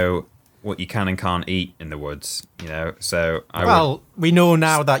don't know what you can and can't eat in the woods, you know, so we know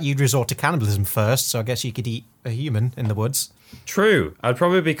now that you'd resort to cannibalism first, so I guess you could eat a human in the woods. True. I'd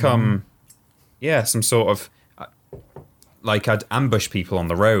probably become, some sort of, like I'd ambush people on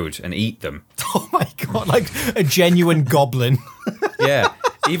the road and eat them. Oh my God, like a genuine goblin. Yeah.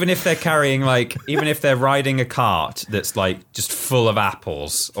 Even if they're riding a cart that's like just full of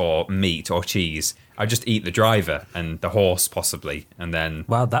apples or meat or cheese, I'd just eat the driver and the horse possibly, and then...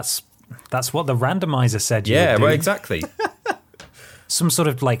 Well, that's what the randomizer said you Yeah, would do. well, exactly. Some sort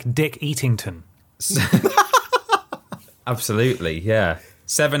of like Dick Eatington. Absolutely, yeah.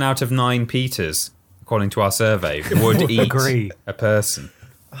 7 out of 9 Peters, according to our survey, would eat agree. a person.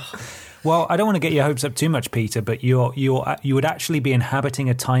 Well, I don't want to get your hopes up too much, Peter, but you would actually be inhabiting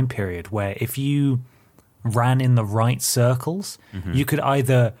a time period where if you ran in the right circles, you could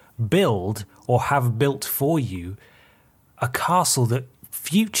either build or have built for you a castle that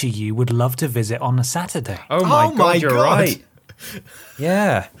future you would love to visit on a Saturday. Oh my God, you're right.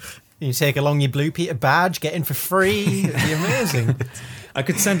 Yeah. You take along your Blue Peter badge, get in for free. It'd be amazing. I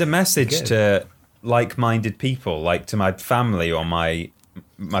could send a message to like-minded people, like to my family or my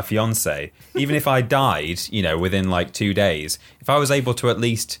fiance. Even if I died, you know, within like 2 days, if I was able to at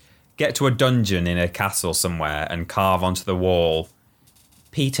least get to a dungeon in a castle somewhere and carve onto the wall,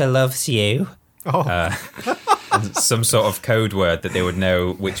 Peter loves you. And some sort of code word that they would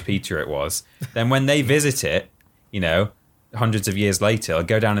know which Peter it was. Then when they visit it, you know, hundreds of years later, I'll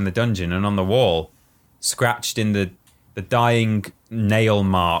go down in the dungeon and on the wall, scratched in the dying nail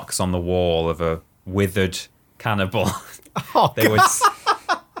marks on the wall of a withered cannibal, they would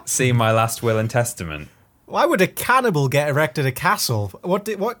see my last will and testament. Why would a cannibal get erected a castle? Who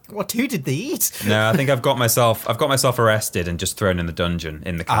did they eat? No, I think I've got myself arrested and just thrown in the dungeon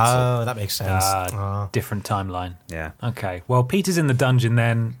in the castle. Oh, that makes sense. Different timeline. Yeah. Okay. Well, Peter's in the dungeon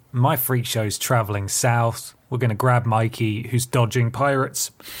then. My freak show's travelling south. We're going to grab Mikey, who's dodging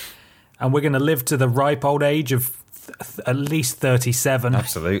pirates. And we're going to live to the ripe old age of at least 37.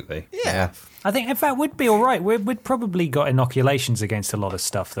 Absolutely. Yeah. I think, in fact, we'd be all right. We'd probably got inoculations against a lot of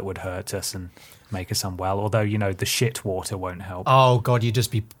stuff that would hurt us and make us unwell. Although, you know, the shit water won't help. Oh, God, you'd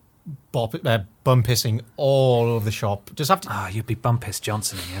just be bum pissing all over the shop. Just have to... You'd be Bumpus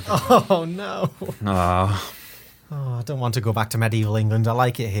Johnsoning everything. Oh, no. Oh, I don't want to go back to medieval England. I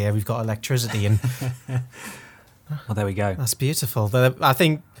like it here. We've got electricity and... Well, there we go. That's beautiful. I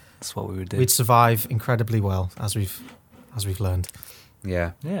think That's what we would do. we'd survive incredibly well, as we've learned.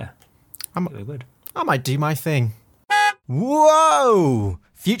 yeah. Yeah. We would. I might do my thing. Whoa!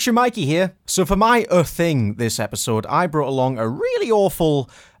 Future Mikey here. So for my thing this episode, I brought along a really awful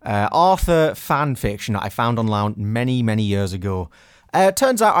Arthur fan fiction that I found online many, many years ago.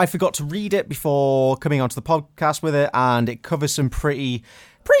 Turns out I forgot to read it before coming onto the podcast with it, and it covers some pretty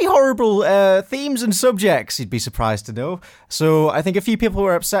horrible themes and subjects, you'd be surprised to know. So I think a few people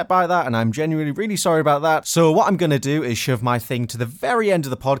were upset by that, and I'm genuinely really sorry about that. So what I'm going to do is shove my thing to the very end of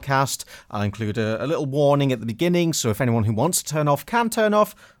the podcast. I'll include a little warning at the beginning, so if anyone who wants to turn off can turn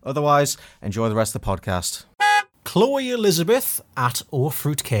off. Otherwise, enjoy the rest of the podcast. Chloe Elizabeth at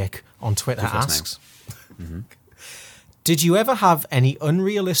 @OhFruitcake on Twitter asks, did you ever have any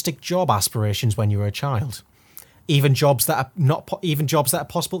unrealistic job aspirations when you were a child? Even jobs that are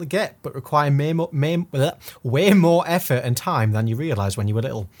possible to get, but require way more effort and time than you realise when you were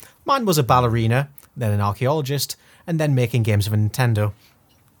little. Mine was a ballerina, then an archaeologist, and then making games for Nintendo.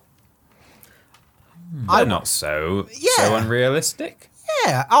 They're not so unrealistic.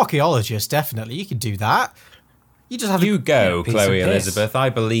 Yeah, archaeologist, definitely. You could do that. You just have You go, piece Chloe of piss. Elizabeth. I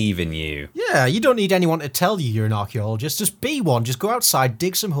believe in you. Yeah, you don't need anyone to tell you you're an archaeologist. Just be one. Just go outside,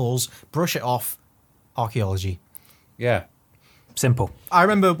 dig some holes, brush it off. Archaeology. Yeah. Simple. I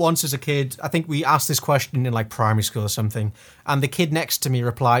remember once as a kid, I think we asked this question in like primary school or something, and the kid next to me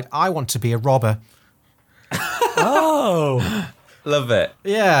replied, I want to be a robber. Oh. Love it.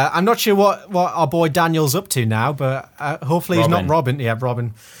 Yeah, I'm not sure what our boy Daniel's up to now, but hopefully he's not Robin. Robin. Yeah,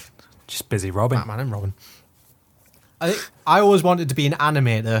 Robin. Just busy robbing. Batman and Robin. I always wanted to be an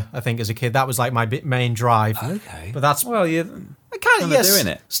animator. I think as a kid, that was like my main drive. Okay. But that's Well, I kind of doing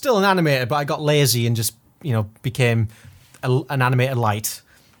it. Still an animator, but I got lazy and just became an animator light.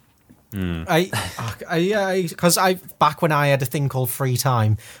 Because back when I had a thing called free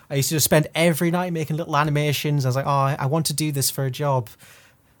time, I used to just spend every night making little animations. I was like, I want to do this for a job,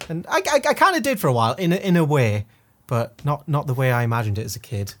 and I kind of did for a while in a way, but not the way I imagined it as a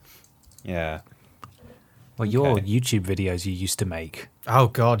kid. Yeah. Well, your YouTube videos you used to make Oh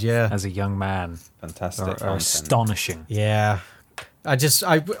God, yeah, as a young man Fantastic are content. astonishing. yeah. I just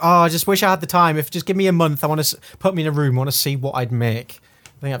wish I had the time. If just give me a month, I want to put me in a room. I want to see what I'd make. I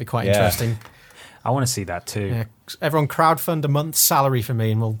think that'd be quite Yeah. interesting. I want to see that too. Yeah, everyone crowdfund a month's salary for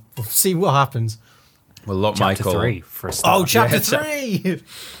me, and we'll see what happens. We'll lock Chapter Michael. 3 for a start. Oh, chapter Yeah, 3.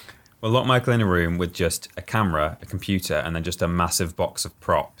 We'll lock Michael in a room with just a camera, a computer, and then just a massive box of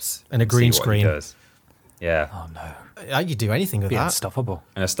props And a green see what he screen. does. Yeah, Oh no, You could do anything with be that. unstoppable.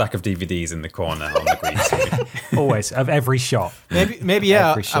 and a stack of DVDs in the corner on the green screen. Always of every shot. Maybe yeah.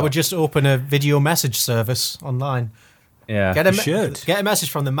 Every I shot. would just open a video message service online. Yeah. Get a should. get a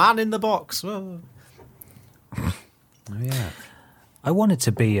message from the man in the box. Whoa. Oh, yeah. I wanted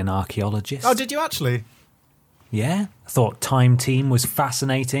to be an archaeologist. Oh, did you actually? Yeah, I thought Time Team was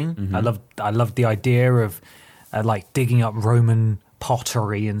fascinating. Mm-hmm. I loved the idea of like digging up Roman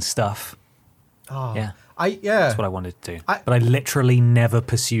pottery and stuff. Oh, Yeah. That's That's what I wanted to do. I- But I literally never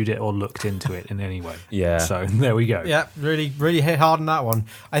pursued it or looked into it in any way. Yeah. So there we go. Yeah, really hit hard on that one.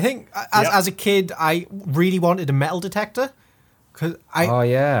 I think as a kid, I really wanted a metal detector. Oh,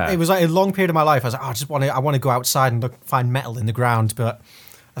 yeah. It was like a long period of my life. I was like, I want to go outside and find metal in the ground. But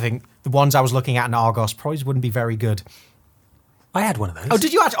I think the ones I was looking at in Argos probably wouldn't be very good. I had one of those. Oh,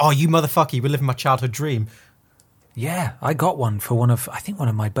 did you actually? Oh, you motherfucker! You were living my childhood dream. Yeah, I got one for one of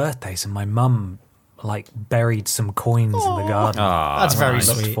my birthdays, and my mum like buried some coins in the garden. Ah, That's very I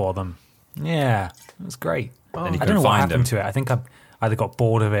looked sweet. for them. Yeah, it was great. Then you I don't couldn't know what find happened them. to it. I think I either got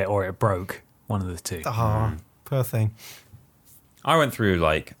bored of it or it broke. One of the two. Oh, poor thing. I went through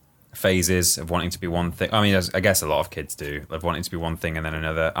like phases of wanting to be one thing. I mean, I guess a lot of kids do, of wanting to be one thing and then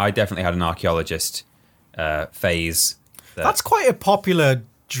another. I definitely had an archaeologist phase. That's quite a popular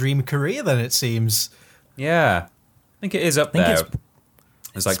dream career, then it seems. Yeah, I think it is up think there. it's-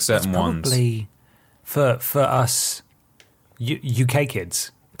 There's like certain it's ones. probably for us UK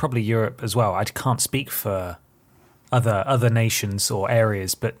kids, probably Europe as well. I can't speak for other nations or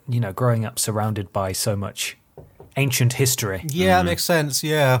areas, but growing up surrounded by so much ancient history, Yeah, that makes sense.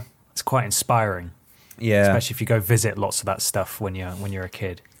 Yeah. it's quite inspiring. Yeah, Especially if you go visit lots of that stuff when you're a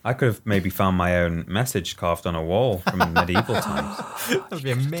kid. I could have maybe found my own message carved on a wall from medieval times. That would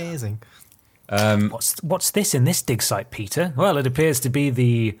be amazing. What's this in this dig site, Peter? Well, it appears to be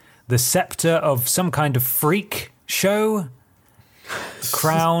the scepter of some kind of freak show.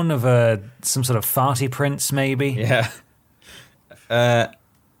 Crown of some sort of farty prince, maybe. Yeah. I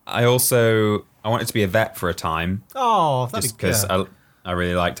wanted to be a vet for a time, Oh, that'd just be because good. I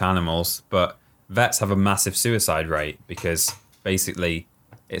really liked animals. But vets have a massive suicide rate because basically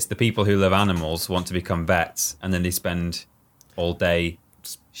it's the people who love animals want to become vets, and then they spend all day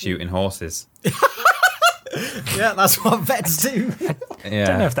shooting horses. Yeah, that's what vets do. Yeah, I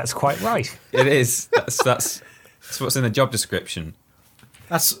don't know if that's quite right. it is. That's what's in the job description.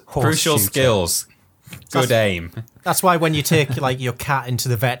 That's Horse Crucial shooter. skills. Good aim. That's why when you take like your cat into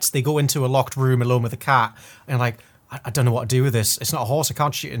the vets, they go into a locked room alone with the cat, and like, I don't know what to do with this. It's not a horse. I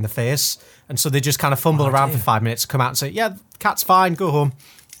can't shoot it in the face. And so they just kind of fumble around dear. for 5 minutes, come out and say, "Yeah, the cat's fine. Go home."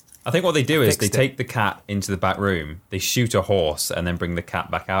 I think what they do is they Fixed it. take the cat into the back room, they shoot a horse, and then bring the cat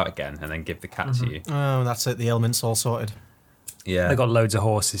back out again, and then give the cat to you. Oh, that's it. The ailment's all sorted. Yeah, They got loads of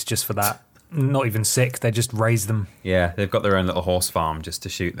horses just for that. Not even sick. They just raise them. yeah, they've got their own little horse farm just to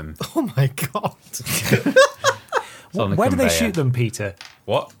shoot them. Oh my god. It's on a Where do they conveyor. shoot them, Peter?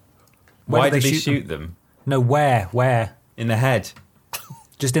 What? Where Why do do they they shoot shoot them? No, where? In the head.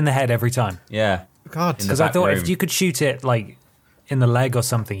 Just in the head every time. Yeah. God. In the Because I back thought room. if you could shoot it like in the leg or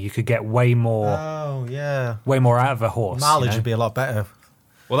something, you could get way more Oh yeah. out of a horse. Mileage would be a lot better.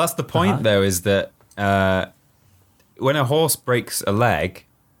 Well, that's the point, though, is that when a horse breaks a leg,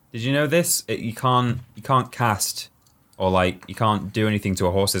 did you know this? You can't cast or like you can't do anything to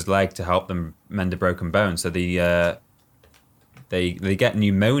a horse's leg to help them mend a broken bone. So they get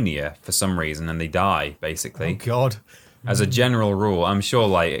pneumonia for some reason and they die basically. Oh god. As a general rule, I'm sure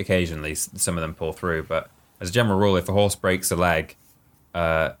like occasionally some of them pull through, but as a general rule, if a horse breaks a leg,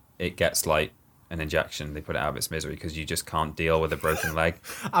 it gets like an injection. They put it out of its misery because you just can't deal with a broken leg.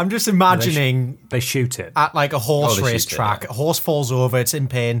 I'm just imagining They shoot it. at like a horse Oh, they race shoot it, track. yeah. A horse falls over, it's in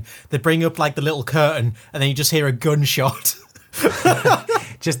pain. They bring up like the little curtain, and then you just hear a gunshot.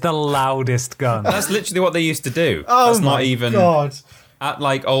 Just the loudest gun. That's literally what they used to do. Oh That's my not even God. at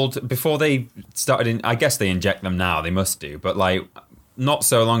like old before they started in. I guess they inject them now. They must do, but like not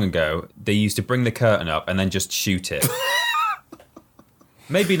so long ago, they used to bring the curtain up and then just shoot it.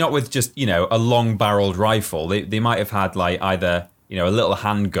 Maybe not with just a long-barreled rifle. They might have had like either a little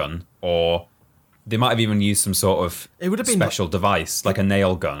handgun, or they might have even used some sort of It would have been special device like a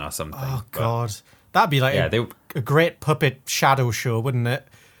nail gun or something. Oh But- God, that'd be like Yeah, a great puppet shadow show, wouldn't it?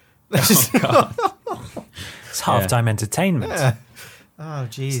 It's halftime entertainment. Oh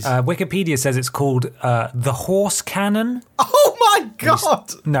jeez. Wikipedia says it's called the horse cannon. Oh my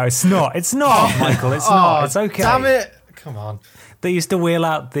God. No, it's not. It's not, Michael. It's not. It's okay. Damn it! Come on. They used to wheel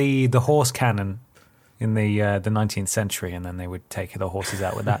out the horse cannon in the 19th century, and then they would take the horses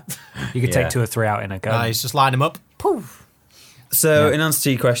out with that. You could Yeah. take 2 or 3 out in a go. Nice. Just line them up. Poof. So, in answer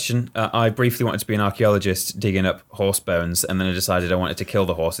to your question, I briefly wanted to be an archaeologist digging up horse bones, and then I decided I wanted to kill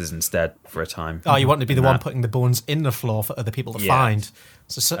the horses instead for a time. Oh, you want to be the And one that- putting the bones in the floor for other people to Yeah. find.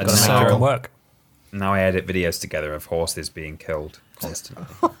 So, I Gotta don't make know. it circle. work. Now I edit videos together of horses being killed constantly.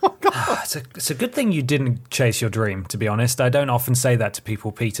 It's a good thing you didn't chase your dream, to be honest. I don't often say that to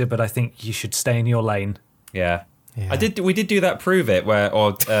people, Peter, but I think you should stay in your lane. Yeah. Yeah. We did do that Prove It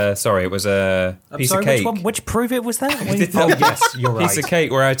sorry, it was a piece of cake. Which Prove It was that? did Oh, that. yes, you're right. Piece of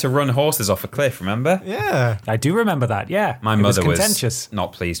cake where I had to run horses off a cliff, remember? Yeah. I do remember that, yeah. My It mother was contentious.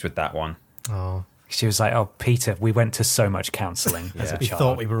 not pleased with that one. Oh, She was like, oh, Peter, we went to so much counselling as a we child.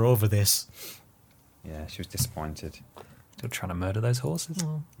 thought we were over this. Yeah, she was disappointed. Still trying to murder those horses?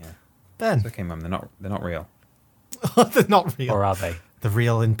 Yeah. Ben, It's okay, Mum, they're not real. they're not real. Or are they? They're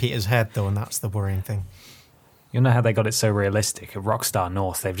real in Peter's head, though, and that's the worrying thing. You know how they got it so realistic? At Rockstar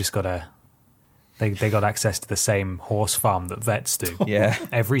North, they've just got they got access to the same horse farm that vets do. Yeah.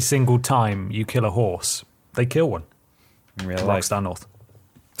 Every single time you kill a horse, they kill one. In real life. Rockstar North.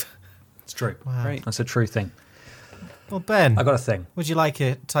 It's true. Great. That's a true thing. Well, Ben, I got a thing. would you like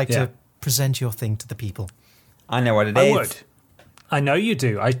Yeah. to present your thing to the people? I know what it is. I would. I know you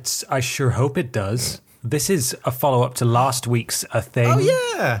do. I sure hope it does. This is a follow-up to last week's A Thing. Oh,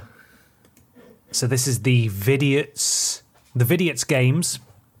 yeah. So this is the Vidiots Games,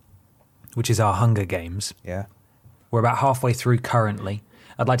 which is our Hunger Games. Yeah. We're about halfway through currently.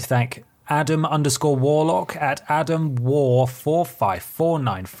 I'd like to thank Adam_Warlock at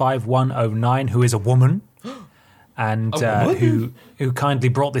AdamWar45495109, who is a woman, and who kindly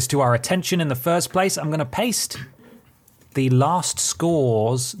brought this to our attention in the first place. I'm going to paste the last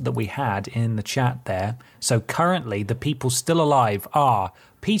scores that we had in the chat there. So currently, the people still alive are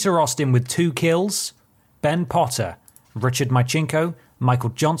Peter Austin with 2 kills, Ben Potter, Richard Mychinko, Michael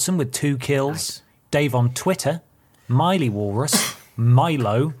Johnson with 2 kills, Dave on Twitter, Miley Walrus,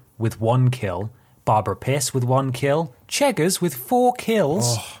 Milo with 1 kill, Barbara Pierce with 1 kill, Cheggers with 4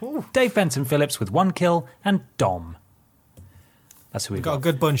 kills, Dave Benson Phillips with 1 kill, and Dom. That's who we've Got a got.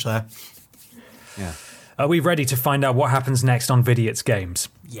 good bunch there. Yeah. Are we ready to find out what happens next on Vidiots Games?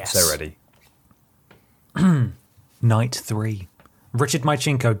 Yes. So ready. Night 3. Richard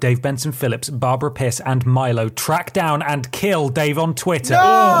Mychinko, Dave Benson Phillips, Barbara Pierce, and Milo track down and kill Dave on Twitter.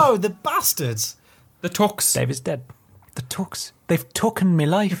 No, the bastards. The Tux. Dave is dead. The Tooks. They've taken me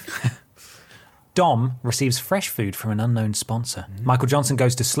life. Dom receives fresh food from an unknown sponsor. Michael Johnson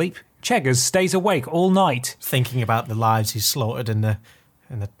goes to sleep. Cheggers stays awake all night. Thinking about the lives he's slaughtered in the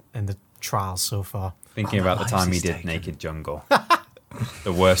trials so far. Thinking about the lives time he he's did taken. Naked Jungle.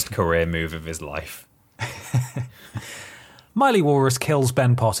 The worst career move of his life. Miley Walrus kills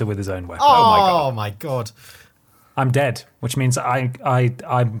Ben Potter with his own weapon. Oh my god. I'm dead, which means I'm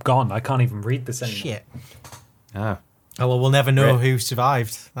gone. I can't even read this anymore. Shit. Oh. Oh, well, we'll never know Rip. who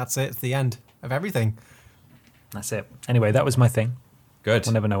survived. That's it. It's the end of everything. That's it. Anyway, that was my thing. Good.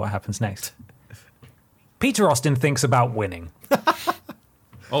 We'll never know what happens next. Peter Austin thinks about winning.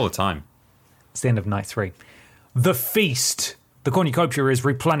 All the time. It's the end of night 3. The Feast. The cornucopia is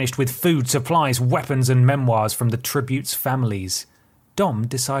replenished with food, supplies, weapons, and memoirs from the tribute's families. Dom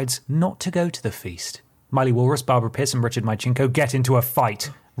decides not to go to the feast. Miley Walrus, Barbara Pierce, and Richard Mychinko get into a fight.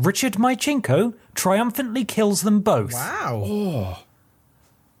 Richard Mychinko triumphantly kills them both. Wow.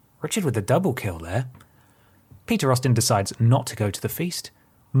 Richard with a double kill there. Peter Austin decides not to go to the feast.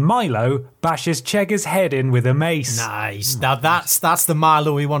 Milo bashes Cheggers' head in with a mace. Nice. Now that's the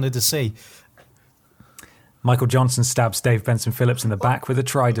Milo we wanted to see. Michael Johnson stabs Dave Benson Phillips in the back with a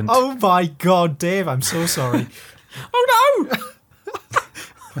trident. Oh my god, Dave, I'm so sorry. Oh no!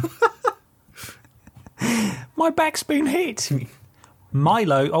 My back's been hit.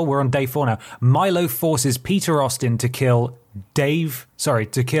 Milo, we're on day 4 now. Milo forces Peter Austin to kill Richard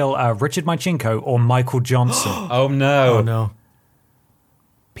Mychinko or Michael Johnson. Oh no. Oh no.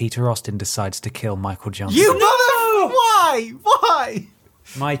 Peter Austin decides to kill Michael Johnson. You mother! Why?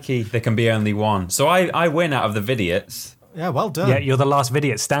 Mikey, there can be only one. So I win out of the vidiots. Yeah, well done. Yeah, you're the last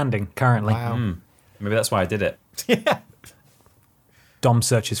vidiot standing currently. Wow. Maybe that's why I did it. Yeah. Dom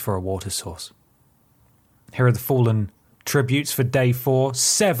searches for a water source. Here are the fallen tributes for day 4.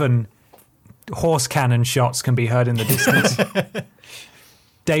 7 horse cannon shots can be heard in the distance.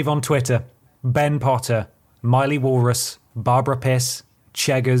 Dave on Twitter, Ben Potter, Miley Walrus, Barbara Piss,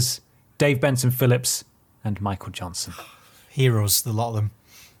 Cheggers, Dave Benson Phillips, and Michael Johnson. Heroes, the lot of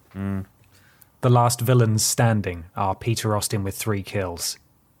them. The last villains standing are Peter Austin with 3 kills,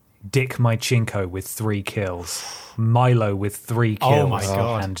 Dick Mychinko with 3 kills, Milo with 3 kills, Oh my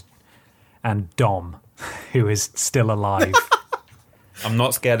God. and Dom, who is still alive. I'm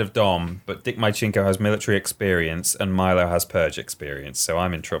not scared of Dom, but Dick Mychinko has military experience and Milo has purge experience, so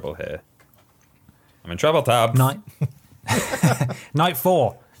I'm in trouble here. I'm in trouble, Tab. Night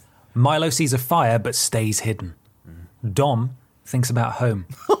 4. Milo sees a fire but stays hidden. Dom thinks about home.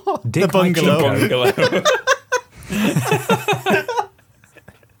 Dick The bungalow.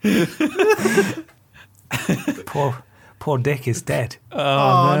 Mychinko, poor Dick is dead.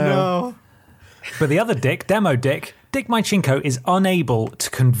 Oh no. But the other Dick, Demo Dick, Dick Mychinko is unable to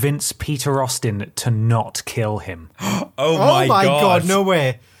convince Peter Austin to not kill him. Oh my god. No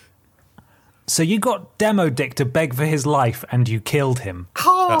way. So you got Demo Dick to beg for his life and you killed him.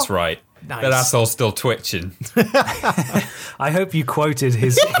 That's right. Nice. That asshole's still twitching. I hope you quoted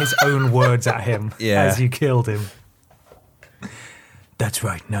his own words at him as you killed him. That's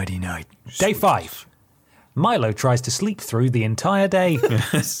right, nighty-night. Day 5. Milo tries to sleep through the entire day.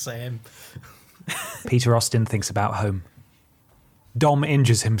 Same. Peter Austin thinks about home. Dom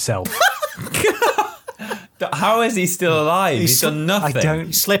injures himself. How is he still alive? He's done nothing.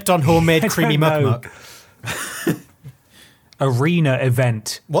 He slipped on homemade creamy don't know. muck. Arena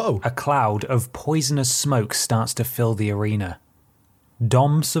event. Whoa. A cloud of poisonous smoke starts to fill the arena.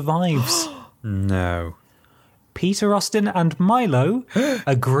 Dom survives. No. Peter Austin and Milo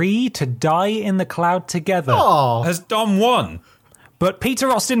agree to die in the cloud together. Oh. Has Dom won? But Peter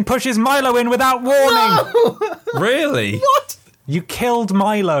Austin pushes Milo in without warning. Really? What? You killed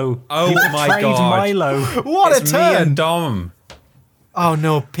Milo. Oh You my betrayed God. Milo. What It's a me turn. and Dom. Oh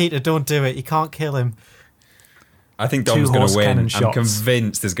no, Peter, don't do it. You can't kill him. I think 2 Dom's going horse to win. cannon I'm shots.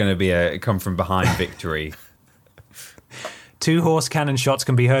 convinced there's going to be a come from behind victory. 2 horse cannon shots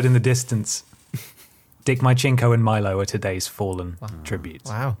can be heard in the distance. Dick Mychinko and Milo are today's fallen tributes.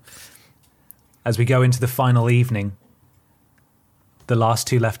 Wow. As we go into the final evening, the last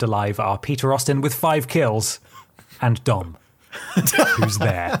 2 left alive are Peter Austin with 5 kills and Dom, who's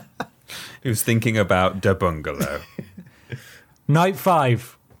there. Who's thinking about the bungalow? Night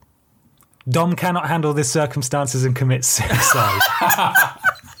 5. Dom cannot handle the circumstances and commits suicide.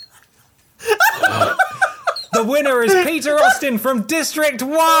 The winner is Peter Austin from District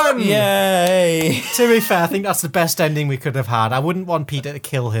 1! Yay! To be fair, I think that's the best ending we could have had. I wouldn't want Peter to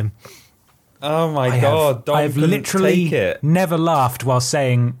kill him. Oh my god, Dom I have couldn't literally take it. never laughed while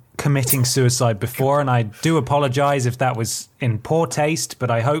saying committing suicide before, and I do apologise if that was in poor taste, but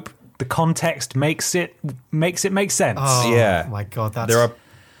I hope the context makes it make sense. Oh Yeah. my god, that's... There are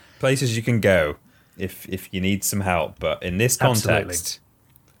places you can go if you need some help, but in this context, Absolutely.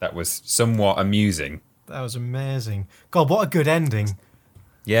 that was somewhat amusing. That was amazing. God, what a good ending.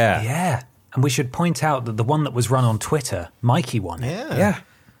 Yeah. Yeah. And we should point out that the one that was run on Twitter, Mikey won it. Yeah.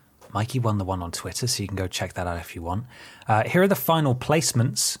 Mikey won the one on Twitter, so you can go check that out if you want. Here are the final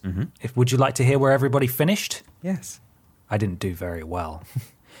placements. Would you like to hear where everybody finished? Yes. I didn't do very well.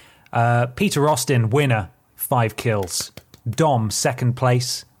 Peter Austin, winner, 5 kills. Dom, 2nd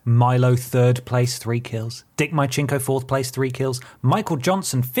place. Milo, 3rd place, 3 kills. Dick Mychinko, 4th place, 3 kills. Michael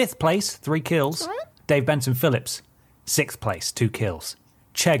Johnson, 5th place, 3 kills. Dave Benson Phillips, 6th place, 2 kills.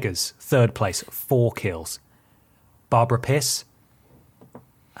 Cheggers, 3rd place, 4 kills. Barbara Piss,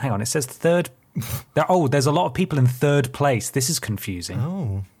 hang on, it says 3rd. There's a lot of people in 3rd place. This is confusing.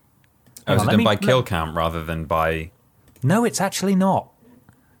 Oh. Oh, is on, it let done me- by kill count rather than by... No, it's actually not.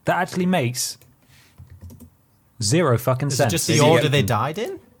 That actually makes 0 fucking Is it sense. just the Maybe you order get- they died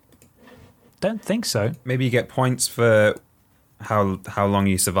in? Don't think so. Maybe you get points for how long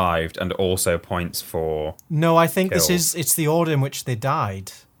you survived and also points for... No, I think Kills. it's the order in which they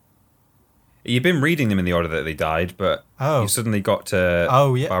died. You've been reading them in the order that they died, but you suddenly got to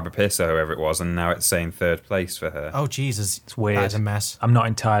Barbara Pierce or whoever it was, and now it's saying third place for her. Oh Jesus, it's weird. That's a mess. I'm not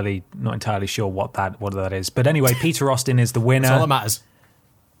entirely sure what that is. But anyway, Peter Austin is the winner. That's all that matters.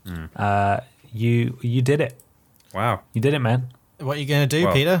 You did it. Wow, you did it, man. What are you going to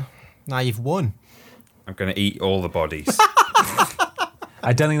do, Peter? Now you've won. I'm going to eat all the bodies.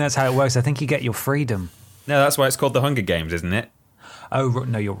 I don't think that's how it works. I think you get your freedom. No, that's why it's called the Hunger Games, isn't it? Oh,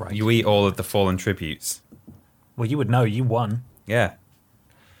 no, you're right. You eat all of the fallen tributes. Well, you would know. You won. Yeah.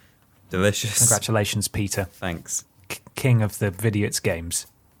 Delicious. Congratulations, Peter. Thanks. King of the Vidiots games.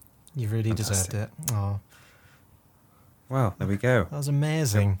 You really deserved it. Oh. Well, there we go. That was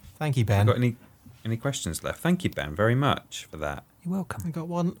amazing. Thank you, Ben. Got any questions left? Thank you, Ben, very much for that. You're welcome. We got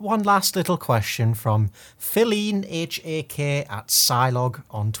one last little question from Philine HAK at Scilog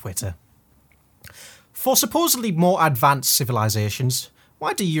on Twitter. For supposedly more advanced civilizations,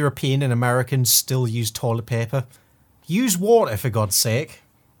 why do European and Americans still use toilet paper? Use water, for God's sake.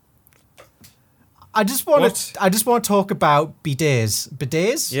 I just want to talk about bidets.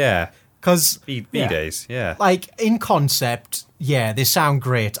 Bidets? Yeah. Because bidets, yeah. Like in concept, yeah, they sound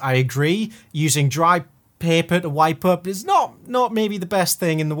great. I agree. Using dry paper to wipe up is not maybe the best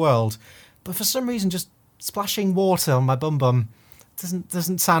thing in the world, but for some reason, just splashing water on my bum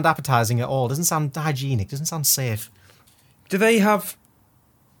doesn't sound appetizing at all. Doesn't sound hygienic. Doesn't sound safe. Do they have?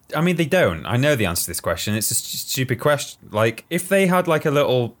 I mean, they don't. I know the answer to this question. It's a stupid question. Like, if they had like a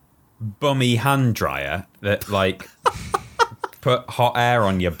little bummy hand dryer that like put hot air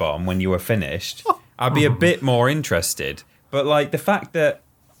on your bum when you were finished, I'd be a bit more interested. But like the fact that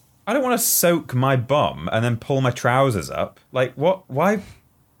I don't want to soak my bum and then pull my trousers up. Like, what?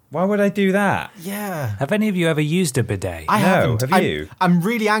 Why would I do that? Yeah. Have any of you ever used a bidet? I haven't. Have you? I'm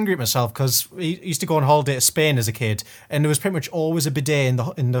really angry at myself because we used to go on holiday to Spain as a kid, and there was pretty much always a bidet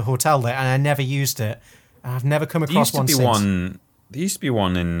in the hotel there, and I never used it. And I've never come across one since. There used to be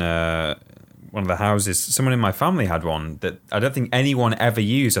one in one of the houses. Someone in my family had one that I don't think anyone ever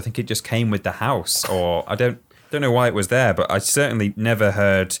used. I think it just came with the house, or I don't know why it was there, but I certainly never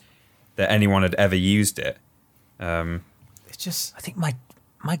heard that anyone had ever used it. It's just, I think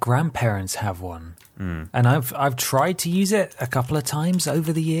my grandparents have one, and I've tried to use it a couple of times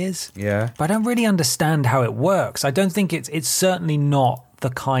over the years. Yeah, but I don't really understand how it works. I don't think it's certainly not the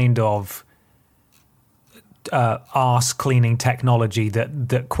kind of arse cleaning technology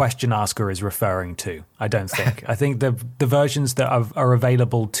that Question Asker is referring to. I don't think. I think the versions that are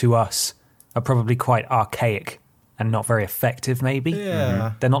available to us are probably quite archaic and not very effective. Maybe.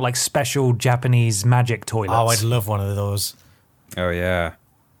 Yeah, they're not like special Japanese magic toilets. Oh, I'd love one of those. Oh yeah.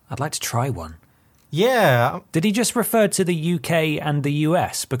 I'd like to try one. Yeah. Did he just refer to the UK and the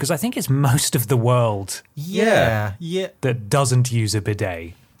US? Because I think it's most of the world yeah. that doesn't use a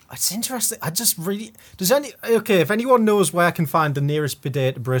bidet. It's interesting. I just really... if anyone knows where I can find the nearest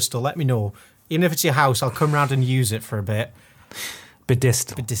bidet to Bristol, let me know. Even if it's your house, I'll come round and use it for a bit.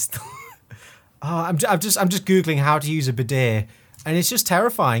 Bidistal. I'm just Googling how to use a bidet, and it's just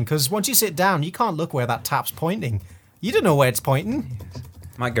terrifying because once you sit down, you can't look where that tap's pointing. You don't know where it's pointing.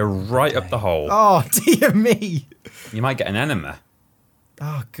 Might go right up the hole. Oh, dear me. You might get an enema.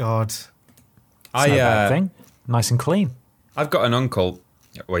 Oh, God. It's no bad thing. Nice and clean. I've got an uncle,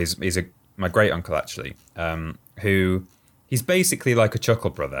 well, he's my great uncle actually, who he's basically like a chuckle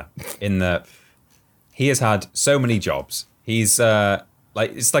brother in that he has had so many jobs. He's like,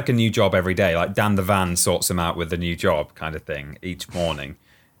 it's like a new job every day. Like Dan the Van sorts him out with a new job kind of thing each morning.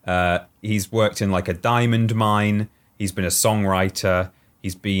 He's worked in like a diamond mine. He's been a songwriter.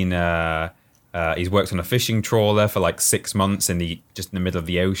 He's been he's worked on a fishing trawler for like 6 months just in the middle of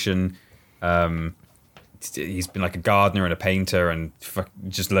the ocean. He's been like a gardener and a painter and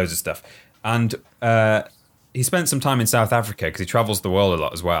just loads of stuff. And he spent some time in South Africa because he travels the world a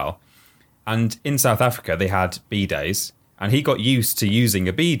lot as well. And in South Africa, they had bidets, and he got used to using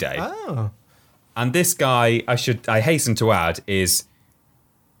a bidet. Oh. And this guy, I hasten to add, is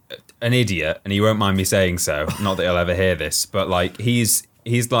an idiot, and he won't mind me saying so. Not that he'll ever hear this, but like he's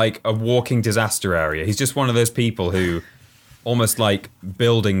like a walking disaster area. He's just one of those people who almost like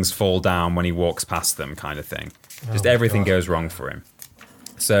buildings fall down when he walks past them, kind of thing. Just everything goes wrong for him.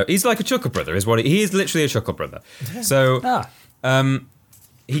 So he's like a chuckle brother, is what he is. Literally a chuckle brother. So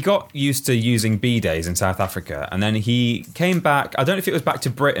he got used to using bidets in South Africa, and then he came back. I don't know if it was back to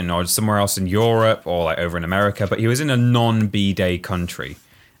Britain or somewhere else in Europe or like over in America, but he was in a non-bidet country.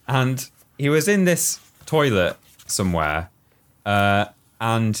 And he was in this toilet somewhere,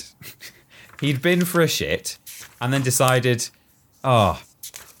 and he'd been for a shit, and then decided,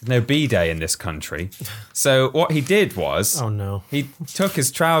 no bidet in this country. So what he did was, Oh, no. he took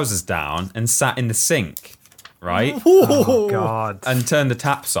his trousers down and sat in the sink, right? Oh, God. And turned the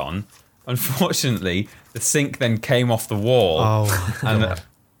taps on. Unfortunately, the sink then came off the wall, and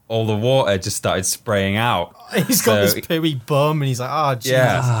all the water just started spraying out. He's got this pooey bum, and he's like, oh, jeez.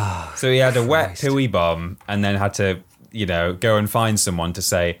 Yeah. So he had a wet pooey bum, and then had to, go and find someone to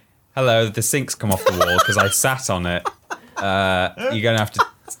say, hello, the sink's come off the wall because I sat on it. You're going to have to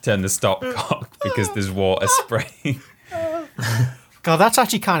turn the stopcock because there's water spraying. God, that's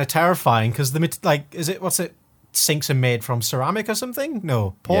actually kind of terrifying because sinks are made from ceramic or something?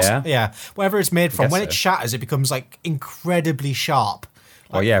 No, porcelain. Yeah, whatever it's made from. When it shatters, it becomes like incredibly sharp.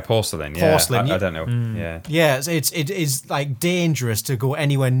 Porcelain. Porcelain. I don't know. Yeah, it is like dangerous to go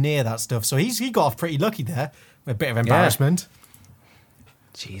anywhere near that stuff. So he got off pretty lucky there. A bit of embarrassment.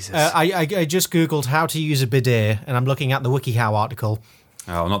 Jesus. I just googled how to use a bidet, and I'm looking at the WikiHow article.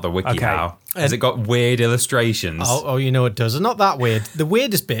 Oh, not the WikiHow. Has it got weird illustrations? Oh, it does. Not that weird. The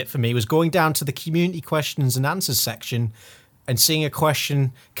weirdest bit for me was going down to the community questions and answers section and seeing a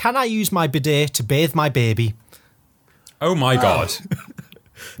question, can I use my bidet to bathe my baby? Oh my God.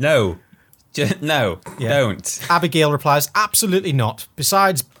 No. No, don't. Abigail replies, absolutely not.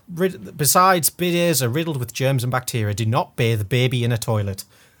 Besides, bidets are riddled with germs and bacteria. Do not bathe the baby in a toilet.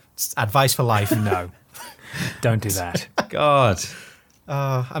 It's advice for life. No. Don't do that. God.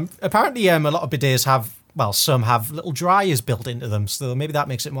 Apparently, a lot of bidets some have little dryers built into them, so maybe that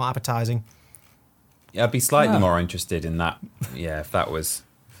makes it more appetizing. Yeah, I'd be slightly more interested in that. Yeah, if that was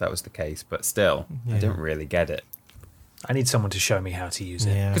the case, but still, I don't really get it. I need someone to show me how to use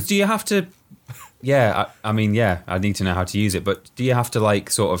it. Yeah. Because do you have to? Yeah, I need to know how to use it, but do you have to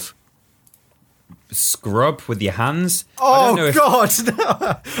sort of scrub with your hands? Oh God,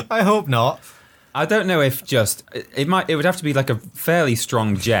 no. I hope not. I don't know if it would have to be like a fairly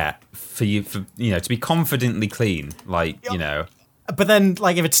strong jet for you to be confidently clean, But then,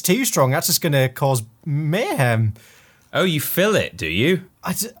 if it's too strong, that's just going to cause mayhem. Oh, you fill it, do you?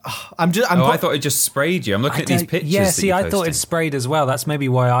 I thought it just sprayed you. I'm looking at these pictures. Yeah, see, I thought it sprayed as well. That's maybe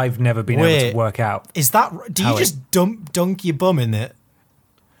why I've never been able to work out. Is that? Do you just dunk your bum in it?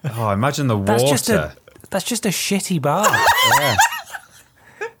 Oh, imagine the water. That's just a shitty bath. Yeah.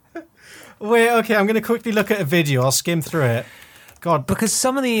 Wait, okay, I'm going to quickly look at a video. I'll skim through it. God. Because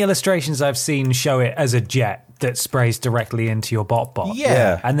some of the illustrations I've seen show it as a jet that sprays directly into your bot.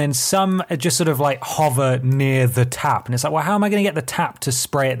 Yeah. And then some just sort of hover near the tap. And it's like, well, how am I going to get the tap to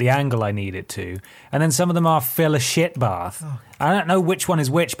spray at the angle I need it to? And then some of them are fill a shit bath. Oh. I don't know which one is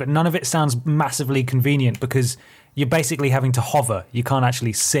which, but none of it sounds massively convenient because you're basically having to hover. You can't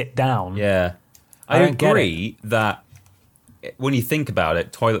actually sit down. Yeah. I agree that when you think about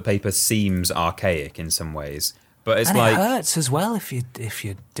it, toilet paper seems archaic in some ways. But it's it hurts as well if you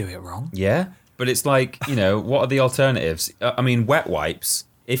do it wrong. Yeah. But it's what are the alternatives? I mean, wet wipes.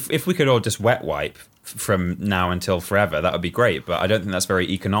 If we could all just wet wipe from now until forever, that would be great. But I don't think that's very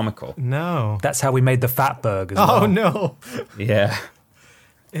economical. No. That's how we made the Fatberg as well. Oh, no. Yeah.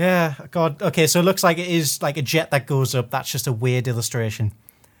 Yeah. God. Okay, so it looks like it is like a jet that goes up. That's just a weird illustration.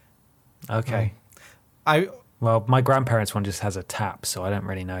 Okay. Well, my grandparents' one just has a tap, so I don't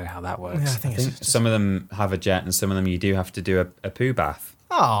really know how that works. Yeah, I think some of them have a jet and some of them you do have to do a poo bath.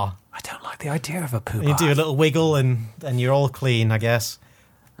 Oh. I don't like the idea of a poo bath. You do a little wiggle and you're all clean, I guess.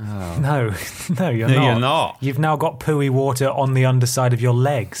 Oh. No, you're not. You've now got pooey water on the underside of your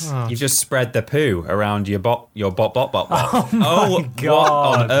legs. Oh. You've just spread the poo around your bot. Oh my God. What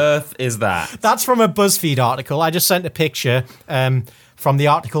on earth is that? That's from a BuzzFeed article. I just sent a picture from the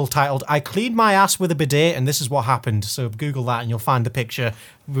article titled, I cleaned my ass with a bidet and this is what happened. So Google that and you'll find the picture.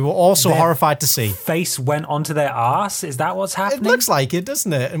 We were also horrified to see. Face went onto their ass? Is that what's happening? It looks like it,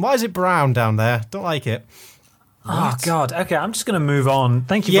 doesn't it? And why is it brown down there? Don't like it. Oh, God. Okay, I'm just going to move on.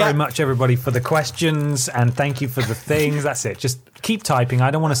 Thank you very much, everybody, for the questions, and thank you for the things. That's it. Just keep typing.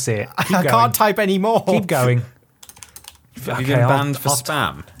 I don't want to see it. Keep I can't type anymore. Keep going. Have you been banned for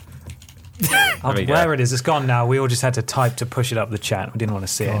spam? Where it is, it's gone now. We all just had to type to push it up the chat. We didn't want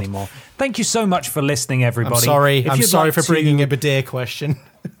to see it anymore. Thank you so much for listening, everybody. I'm sorry for bringing a bidet question.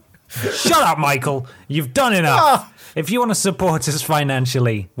 Shut up, Michael. You've done enough. If you want to support us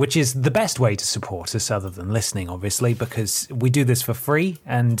financially, which is the best way to support us other than listening, obviously, because we do this for free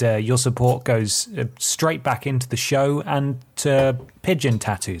and your support goes straight back into the show and to pigeon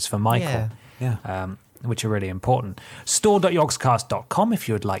tattoos for Michael. Yeah. Which are really important. Store.yogscast.com if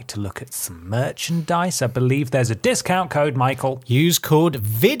you would like to look at some merchandise. I believe there's a discount code, Michael. Use code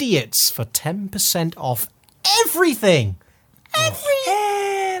VIDIOTS for 10% off everything.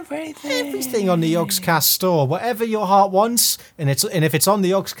 Everything on the Yogscast store. Whatever your heart wants, and if it's on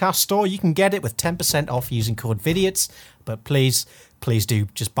the Yogscast store, you can get it with 10% off using code VIDIOTS. But please do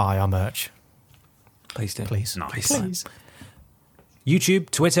just buy our merch. Please do. Please. Nice. Please. YouTube,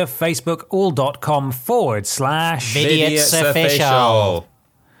 Twitter, Facebook, all.com/. Vidiots Official.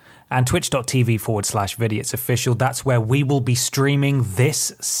 And twitch.tv/VidiotsOfficial. That's where we will be streaming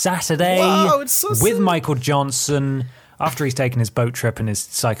this Saturday Wow, it's so with sick. Michael Johnson. After he's taken his boat trip and his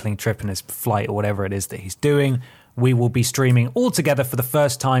cycling trip and his flight or whatever it is that he's doing, we will be streaming all together for the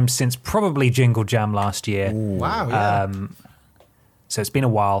first time since probably Jingle Jam last year. Wow, yeah. So it's been a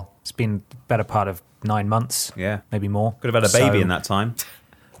while. It's been the better part of 9 months. Yeah. Maybe more. Could have had a baby in that time.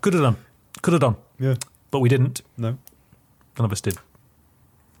 Could have done. Yeah. But we didn't. No. None of us did.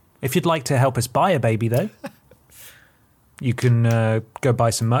 If you'd like to help us buy a baby, though, you can go buy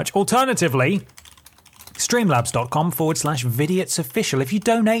some merch. Alternatively, streamlabs.com/VidiotsOfficial. If you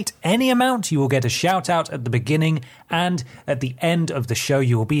donate any amount, you will get a shout out at the beginning, and at the end of the show,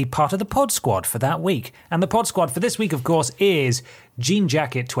 you will be part of the Pod Squad for that week. And the Pod Squad for this week, of course, is Jean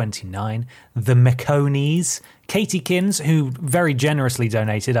Jacket 29, the McConies, Katie Kins, who very generously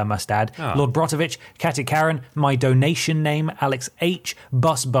donated, I must add, Lord Brotovich, Katy Karen, my donation name, Alex H,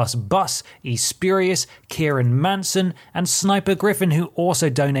 Bus, E Spurious, Kieran Manson, and Sniper Griffin, who also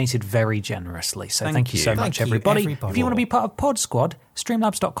donated very generously. So thank you so much, Thank you, everybody. everybody. If you want to be part of Pod Squad,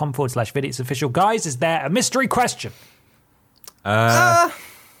 streamlabs.com/VidiotsOfficial. Guys, is there a mystery question? No.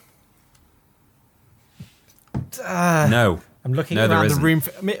 I'm looking No, there around the isn't. room.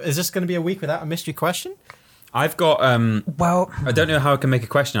 Is this going to be a week without a mystery question? I've got. Well, I don't know how I can make a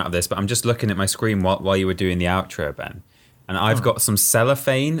question out of this, but I'm just looking at my screen while you were doing the outro, Ben. And I've got some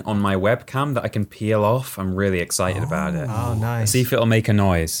cellophane on my webcam that I can peel off. I'm really excited about it. Oh, nice. See if it'll make a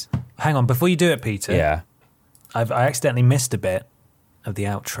noise. hang on. Before you do it, Peter, Yeah. I accidentally missed a bit of the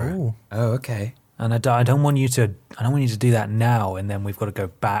outro. Oh, okay. And I don't want you to do that now, and then we've got to go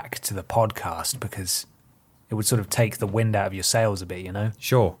back to the podcast because it would sort of take the wind out of your sails a bit, you know?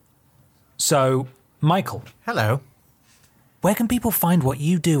 Sure. So, Michael, Hello. where can people find what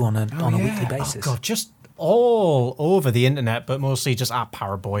you do on a weekly basis? Oh, God, just all over the internet, but mostly just at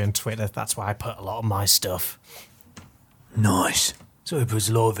Paraboy on Twitter. That's where I put a lot of my stuff. Nice. So it was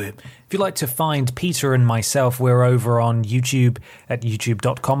a lot of it. If you'd like to find Peter and myself, we're over on YouTube at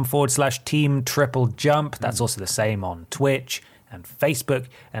youtube.com/Team Triple Jump. That's also the same on Twitch and Facebook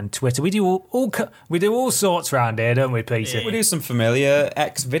and Twitter. We do all sorts around here, don't we, Peter? We do some familiar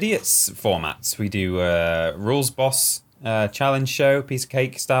X-Vidiots formats. We do Rules Boss challenge show, piece of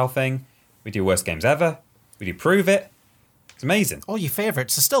cake style thing. We do Worst Games Ever. We do Prove It. It's amazing. All your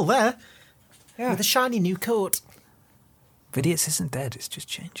favourites are still there. Yeah. With a shiny new coat. Vidiots isn't dead, it's just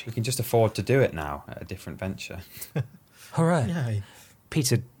We changing. can just afford to do it now at a different venture. Hooray. Yeah.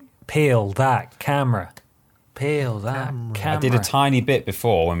 Peter, peel that camera. Peel that camera. I did a tiny bit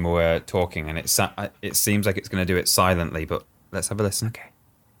before when we were talking, and it seems like it's going to do it silently, but let's have a listen. Okay.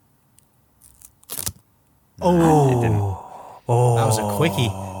 That was a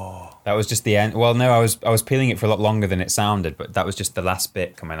quickie. That was just the end. Well, no, I was peeling it for a lot longer than it sounded, but that was just the last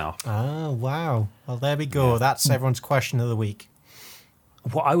bit coming off. Oh, wow. Well, there we go. That's everyone's question of the week.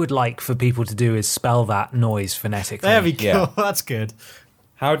 What I would like for people to do is spell that noise phonetically. There we go. Yeah. That's good.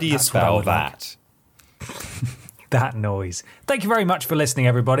 How do you That's what I spell would like. that? That noise. Thank you very much for listening,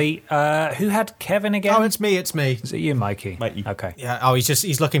 everybody. Who had Kevin again? Oh, it's me. Is it you, Mikey? Mikey. Okay. Yeah. Oh,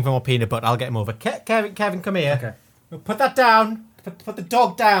 he's looking for more peanut butter. I'll get him over. Kevin, come here. Okay. Put that down. Put the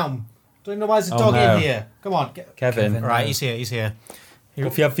dog down. Don't know why there's a dog no. in here. Come on. Kevin. All right, he's here. What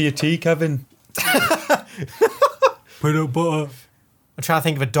have you had for your tea, Kevin? Peanut butter. I'm trying to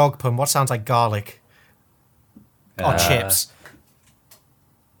think of a dog pun. What sounds like garlic? Or chips.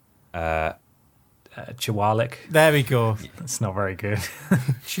 Chihuahlic. There we go. That's not very good.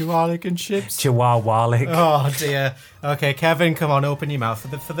 Chihuahua and chips. Chihuahualic. Oh dear. Okay, Kevin, come on, open your mouth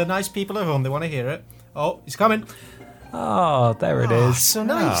for the nice people at home. They want to hear it. Oh, he's coming. Oh, there it Oh, is. so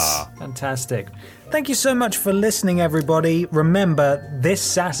nice. Fantastic. Thank you so much for listening, everybody. Remember, this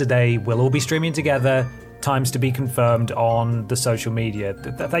Saturday we'll all be streaming together. Times to be confirmed on the social media.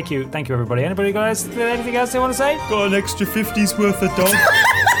 Thank you, everybody. Anybody got anything else they want to say? Got an extra 50's worth of dog.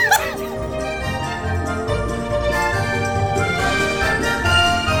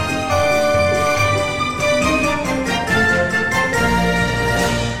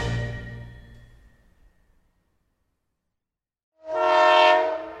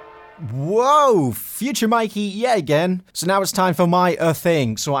 Whoa, future Mikey yet again. So now it's time for my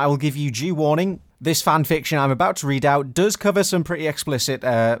thing. So I will give you due warning. This fan fiction I'm about to read out does cover some pretty explicit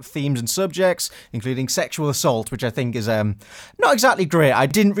themes and subjects, including sexual assault, which I think is not exactly great. I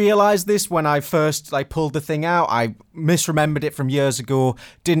didn't realise this when I first pulled the thing out. I misremembered it from years ago,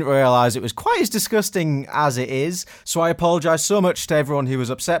 didn't realise it was quite as disgusting as it is, so I apologise so much to everyone who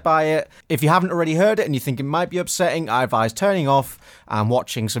was upset by it. If you haven't already heard it and you think it might be upsetting, I advise turning off and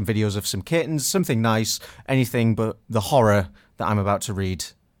watching some videos of some kittens, something nice, anything but the horror that I'm about to read.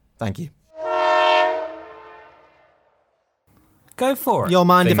 Thank you. Go for it. You'll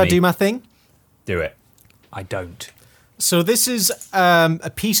mind Thing if I me. do my thing? Do it. I don't. So this is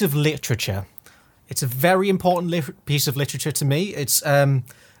a piece of literature. It's a very important piece of literature to me. It's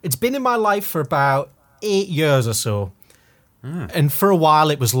been in my life for about 8 years or so. And for a while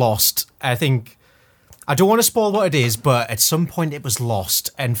it was lost. I don't want to spoil what it is, but at some point it was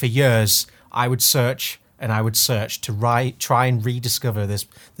lost. And for years I would search and I would search to try and rediscover this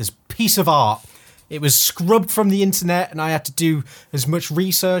piece of art. It was scrubbed from the internet, and I had to do as much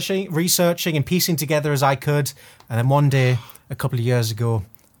researching and piecing together as I could. And then one day, a couple of years ago,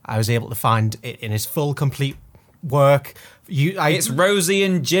 I was able to find it in its full, complete work. It's Rosie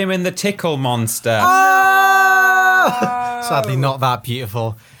and Jim and the Tickle Monster. Sadly, not that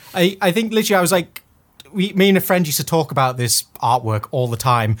beautiful. I think literally I was like, me and a friend used to talk about this artwork all the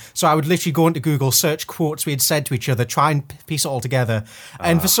time. So I would literally go into Google, search quotes we had said to each other, try and piece it all together.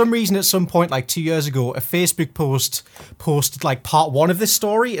 And for some reason, at some point, 2 years ago, a Facebook post posted part 1 of this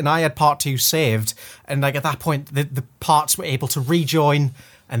story, and I had part 2 saved. And at that point, the parts were able to rejoin,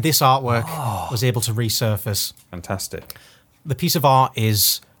 and this artwork was able to resurface. Fantastic. The piece of art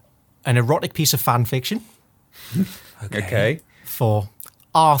is an erotic piece of fan fiction. Okay. For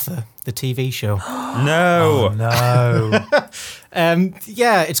Arthur, the TV show. No. Oh, no.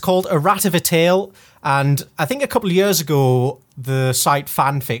 It's called A Rat of a Tale, and I think a couple of years ago, the site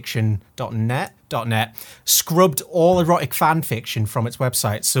fanfiction.net scrubbed all erotic fanfiction from its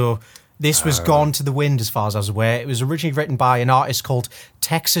website, so this was gone to the wind as far as I was aware. It was originally written by an artist called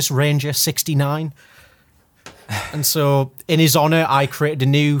Texas Ranger 69. And so, in his honour, I created a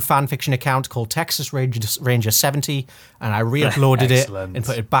new fanfiction account called Texas Ranger 70, and I re-uploaded it and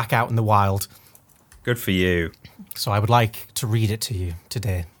put it back out in the wild. Good for you. So I would like to read it to you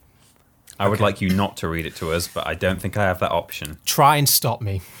today. I would like you not to read it to us, but I don't think I have that option. Try and stop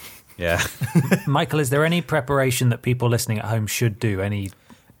me. Yeah. Michael, is there any preparation that people listening at home should do?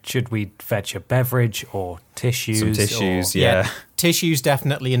 Should we fetch a beverage or tissues? Some tissues, yeah. Tissues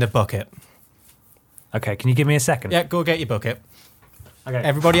definitely in a bucket. Okay, can you give me a second? Yeah, go get your bucket. Okay.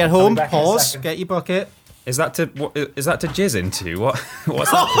 Everybody at home, pause, get your bucket. Is that to jizz into?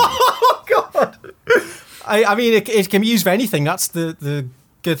 What's that? Oh, God. I mean, it can be used for anything. That's the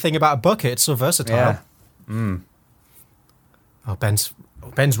good thing about a bucket. It's so versatile. Yeah. Oh, Ben's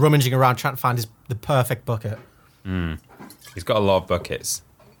rummaging around trying to find the perfect bucket. He's got a lot of buckets.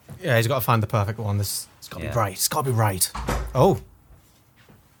 Yeah, he's got to find the perfect one. It's got to be right. It's got to be right. Oh,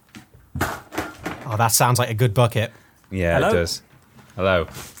 that sounds like a good bucket. Yeah, Hello? it does. Hello.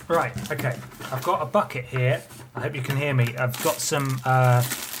 Right, okay. I've got a bucket here. I hope you can hear me. I've got some...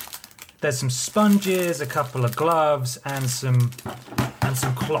 there's some sponges, a couple of gloves, and some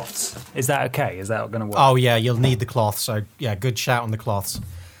cloths. Is that okay? Is that going to work? Oh, yeah, you'll need the cloth. So, yeah, good shout on the cloths.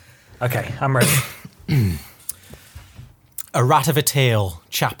 Okay, I'm ready. A Rat of a Tale,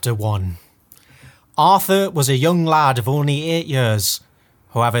 Chapter 1. Arthur was a young lad of only 8 years.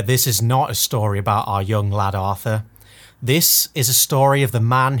 However, this is not a story about our young lad Arthur. This is a story of the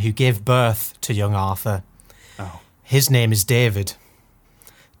man who gave birth to young Arthur. Oh. His name is David.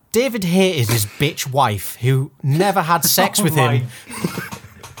 David hated his bitch wife, who never had sex with him.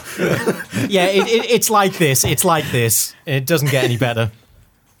 Yeah, it's like this. It's like this. It doesn't get any better.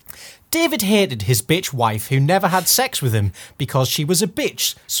 David hated his bitch wife, who never had sex with him because she was a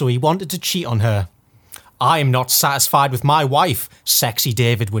bitch, so he wanted to cheat on her. I am not satisfied with my wife, sexy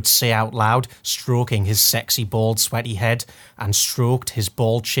David would say out loud, stroking his sexy, bald, sweaty head, and stroked his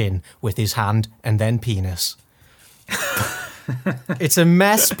bald chin with his hand and then penis. It's a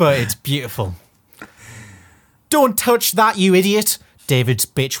mess, but it's beautiful. Don't touch that, you idiot, David's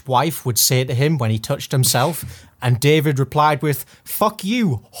bitch wife would say to him when he touched himself, and David replied with, fuck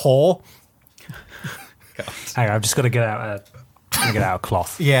you, whore. Hang on, I've just got to get out a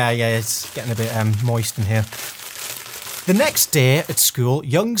cloth. Yeah, it's getting a bit moist in here. The next day at school,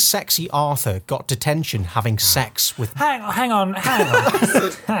 young sexy Arthur got detention having sex with... Hang on.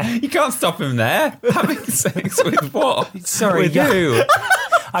 You can't stop him there. Having sex with what? Sorry, with who?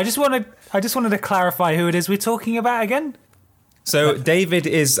 I just wanted to clarify who it is we're talking about again. So David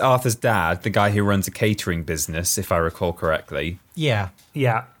is Arthur's dad, the guy who runs a catering business, if I recall correctly. Yeah.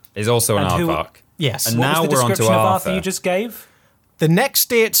 Yeah. Is also an And who- aardvark. Yes. And What now was the we're on to description of Arthur Arthur. you just gave? The next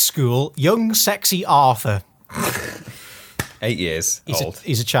day at school, young, sexy Arthur. 8 years old.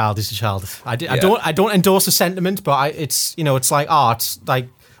 He's a child. I don't endorse the sentiment, but it's like art. Like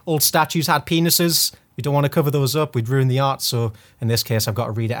old statues had penises. We don't want to cover those up. We'd ruin the art. So in this case, I've got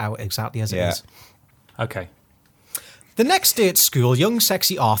to read it out exactly as it is. Okay. The next day at school, young,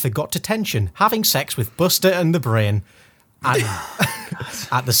 sexy Arthur got detention, having sex with Buster and the Brain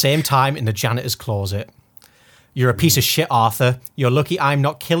at the same time in the janitor's closet. You're a piece of shit, Arthur. You're lucky I'm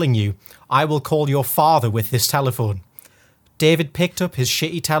not killing you. I will call your father with this telephone. David picked up his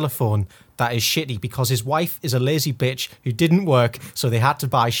shitty telephone that is shitty because his wife is a lazy bitch who didn't work, so they had to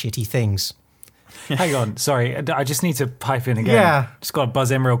buy shitty things. Hang on, sorry. I just need to pipe in again. Yeah. Just got to buzz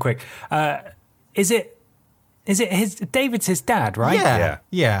in real quick. Is it David's his dad, right?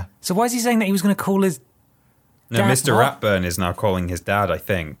 Yeah. So why is he saying that he was going to call his No, dad? Mr. What? Ratburn is now calling his dad, I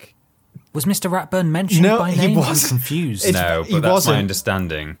think. Was Mr. Ratburn mentioned No, by he name? wasn't. I'm confused. No, he but that's wasn't. my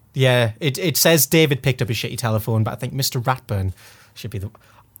understanding. Yeah, it says David picked up his shitty telephone, but I think Mr. Ratburn should be the...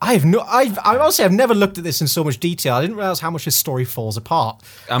 I honestly, I've never looked at this in so much detail. I didn't realise how much his story falls apart.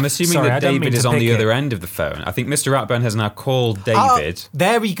 I'm assuming Sorry, I that don't mean David to is on pick the it. other end of the phone. I think Mr. Ratburn has now called David.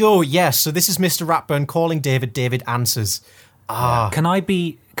 There we go, yes. So this is Mr. Ratburn calling David. David answers. Can I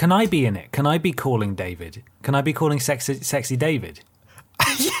be in it? Can I be calling David? Can I be calling sexy David?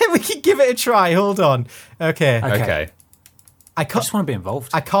 Yeah, we can give it a try. Hold on. Okay. Okay. I I can't, just want to be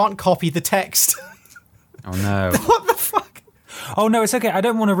involved. I can't copy the text. Oh, no. What the fuck? Oh no, it's okay. I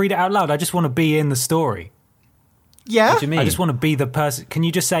don't want to read it out loud. I just want to be in the story. Yeah? What do you mean? I just want to be the person. Can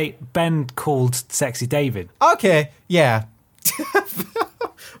you just say Ben called sexy David? Okay, yeah.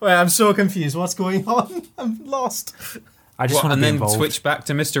 Wait, I'm so confused. What's going on? I'm lost. I just What, want to and be then involved. switch back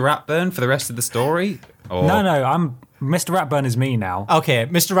to Mr. Ratburn for the rest of the story? Or... No, I'm Mr. Ratburn is me now. Okay,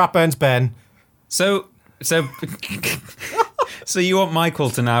 Mr. Ratburn's Ben. So you want Michael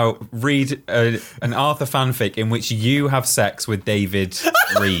to now read an Arthur fanfic in which you have sex with David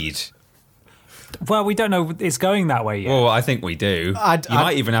Reed? Well, we don't know it's going that way yet. Well, I think we do. You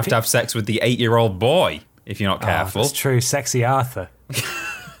might even have to have sex with the 8-year-old boy if you're not careful. That's true. Sexy Arthur.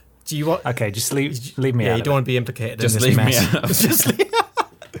 Do you want... Okay, just leave me Yeah, out. you don't want to be implicated Just in this leave me mess. out. Just leave...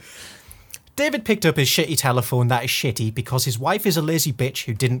 David picked up his shitty telephone that is shitty because his wife is a lazy bitch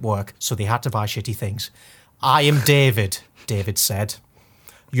who didn't work, so they had to buy shitty things. I am David, David said.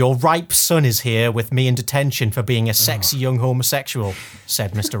 Your ripe son is here with me in detention for being a sexy young homosexual,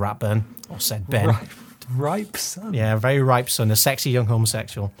 said Mr. Ratburn, or said Ben. Ripe son. Yeah, a very ripe son, a sexy young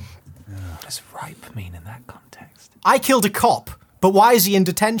homosexual. What does ripe mean in that context? I killed a cop, but why is he in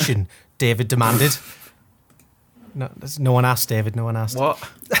detention? David demanded. No one asked, David, no one asked. What?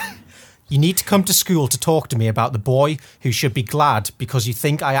 You need to come to school to talk to me about the boy who should be glad because you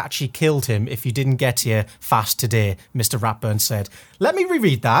think I actually killed him if you didn't get here fast today, Mr. Ratburn said. Let me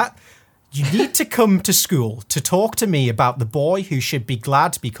reread that. You need to come to school to talk to me about the boy who should be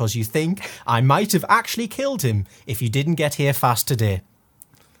glad because you think I might have actually killed him if you didn't get here fast today.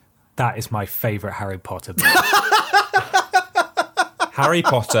 That is my favourite Harry Potter book. Harry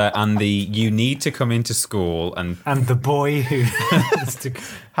Potter and the you need to come into school and And the boy who...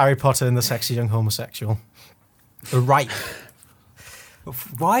 Harry Potter and the sexy young homosexual. Ripe.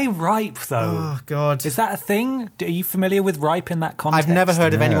 Why ripe, though? Oh, God. Is that a thing? Are you familiar with ripe in that context? I've never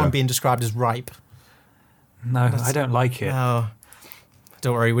heard of No. anyone being described as ripe. No, I don't like it. No.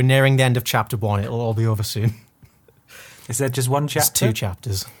 Don't worry, we're nearing the end of chapter 1. It'll all be over soon. Is there just one It's chapter? 2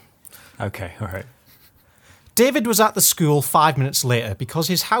 chapters. Okay, all right. David was at the school 5 minutes later because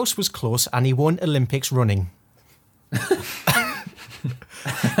his house was close and he won Olympics running.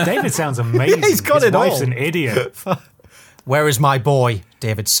 David sounds amazing. Yeah, he's got His it wife's all. an idiot. Where is my boy?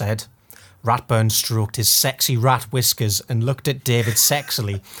 David said. Ratburn stroked his sexy rat whiskers and looked at David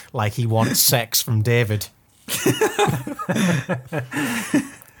sexily like he wants sex from David.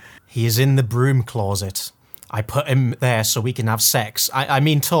 He is in the broom closet. I put him there so we can have sex. I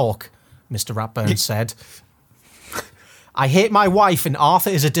mean talk, Mr. Ratburn said. I hate my wife and Arthur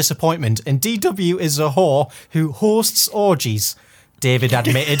is a disappointment and DW is a whore who hosts orgies, David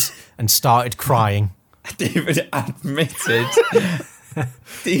admitted and started crying. David admitted.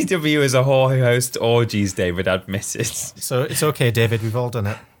 DW is a whore who hosts orgies, David admitted. So it's okay, David, we've all done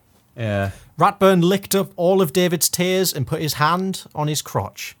it. Yeah. Ratburn licked up all of David's tears and put his hand on his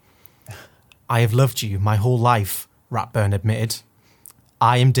crotch. I have loved you my whole life, Ratburn admitted.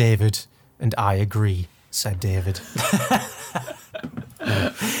 I am David, and I agree, said David.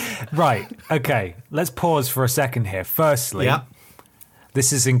 Right, okay. Let's pause for a second here. Firstly, Yeah.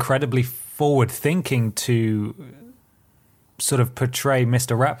 this is incredibly forward-thinking to sort of portray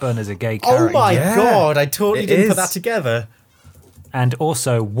Mr. Ratburn as a gay Oh character. my god, I totally It didn't put is. that together. And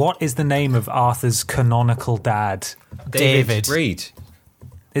also, what is the name of Arthur's canonical dad? David. Reed.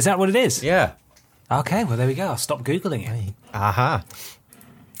 Is that what it is? Yeah. Okay, well, there we go. I'll stop Googling it. Aha.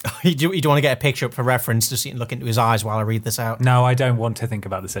 You don't want to get a picture up for reference just so you can look into his eyes while I read this out? No, I don't want to think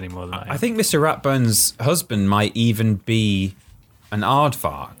about this anymore than I am. I think Mr. Ratburn's husband might even be an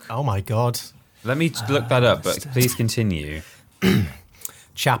aardvark. Oh my god. Let me look that up, but please continue.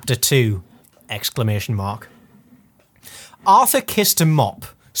 Chapter 2, exclamation mark. Arthur kissed a mop,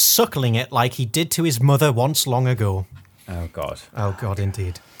 suckling it like he did to his mother once long ago. Oh, God. Oh god,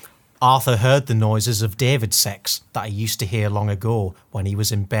 indeed. Arthur heard the noises of David's sex that he used to hear long ago when he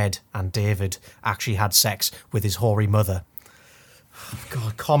was in bed and David actually had sex with his hoary mother.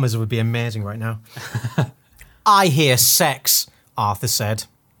 God, commas would be amazing right now. I hear sex, Arthur said.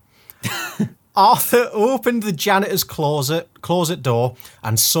 Arthur opened the janitor's closet door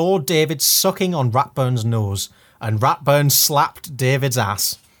and saw David sucking on Ratburn's nose, and Ratburn slapped David's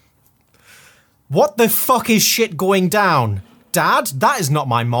ass. What the fuck is shit going down? Dad, that is not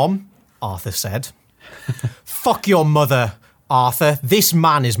my mom, Arthur said. Fuck your mother, Arthur. This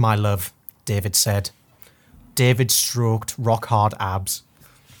man is my love, David said. David stroked rock-hard abs.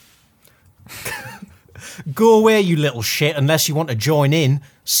 Go away, you little shit, unless you want to join in,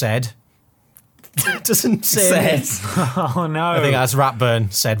 said. Doesn't say it. Oh, no. I think that's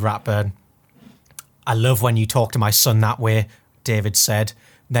Ratburn, said Ratburn. I love when you talk to my son that way, David said.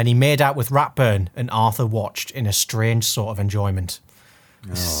 Then he made out with Ratburn, and Arthur watched in a strange sort of enjoyment.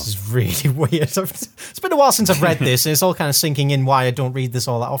 This is really weird. It's been a while since I've read this, and it's all kind of sinking in why I don't read this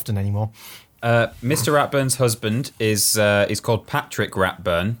all that often anymore. Mr. Ratburn's husband is called Patrick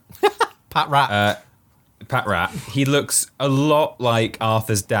Ratburn. Pat Rat. Pat Rat. He looks a lot like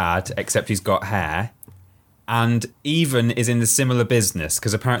Arthur's dad, except he's got hair. And even is in the similar business,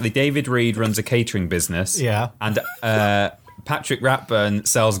 because apparently David Reed runs a catering business. Yeah. And Patrick Ratburn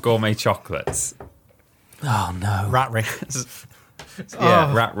sells gourmet chocolates. Oh, no. Ratrick.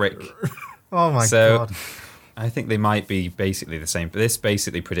 Yeah, Ratrick. Oh my So, god. I think they might be basically the same, but this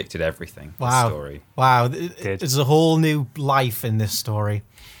basically predicted everything. Wow. This story. Wow. Did. There's a whole new life in this story.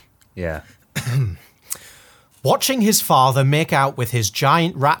 Yeah. Watching his father make out with his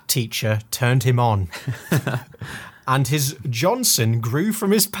giant rat teacher turned him on. And his Johnson grew from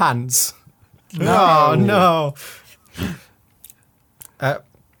his pants. No. Oh, no.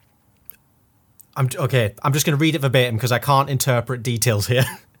 I'm just going to read it verbatim because I can't interpret details here.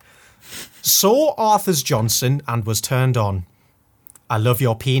 Saw Arthur's Johnson and was turned on. I love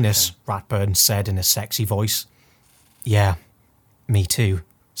your penis, Ratburn said in a sexy voice. Yeah, me too,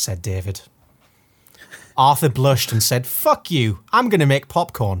 said David. Arthur blushed and said, fuck you, I'm going to make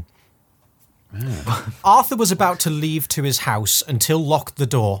popcorn. Arthur was about to leave to his house until locked the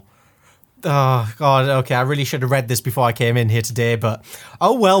door. Oh, God, okay, I really should have read this before I came in here today, but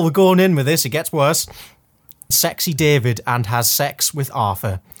oh well, we're going in with this, it gets worse. Sexy David and has sex with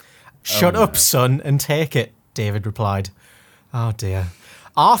Arthur. Shut up, son, and take it, David replied. Oh, dear.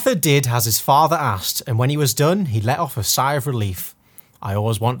 Arthur did as his father asked, and when he was done, he let off a sigh of relief. I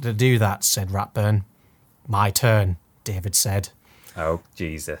always wanted to do that, said Ratburn. My turn, David said. Oh,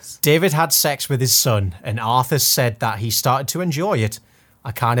 Jesus. David had sex with his son, and Arthur said that he started to enjoy it.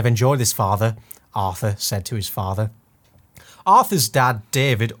 I kind of enjoy this, father, Arthur said to his father. Arthur's dad,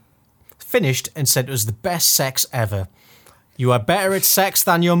 David, finished and said it was the best sex ever. You are better at sex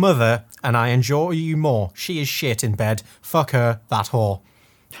than your mother, and I enjoy you more. She is shit in bed. Fuck her, that whore.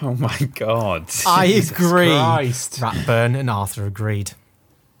 Oh, my God. I agree. Christ. Ratburn and Arthur agreed.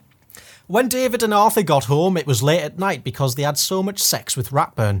 When David and Arthur got home, it was late at night because they had so much sex with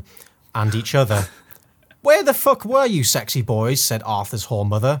Ratburn and each other. Where the fuck were you, sexy boys? Said Arthur's whore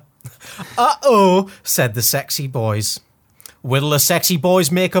mother. Uh-oh, said the sexy boys. Will the sexy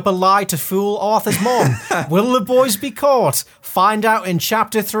boys make up a lie to fool Arthur's mom? Will the boys be caught? Find out in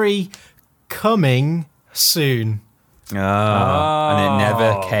chapter 3, coming soon. And it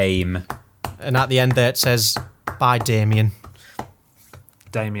never came. And at the end there it says, bye, Damien.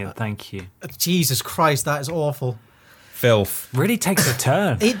 Damien, thank you. Jesus Christ, that is awful. Filth. Really takes a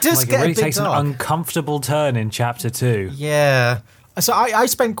turn. It does get it really a bit takes dark. an uncomfortable turn in chapter 2. Yeah. So I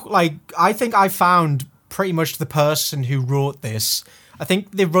spent, I think I found pretty much the person who wrote this. I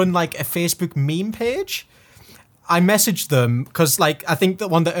think they run, a Facebook meme page. I messaged them because, I think that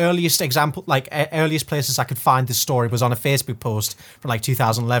one of the earliest earliest places I could find this story was on a Facebook post from,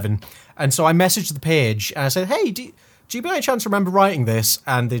 2011. And so I messaged the page and I said, hey, do you by any chance remember writing this?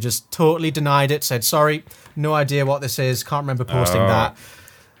 And they just totally denied it, said, sorry, no idea what this is, can't remember posting that.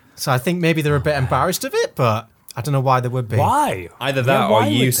 So I think maybe they're a bit embarrassed of it, but I don't know why there would be. Why? Either that, Yeah, or why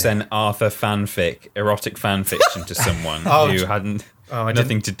you would sent Arthur fanfic, erotic fanfiction to someone Oh, who hadn't I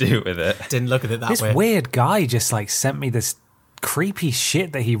nothing to do with it. Didn't look at it that This way. weird guy just like sent me this creepy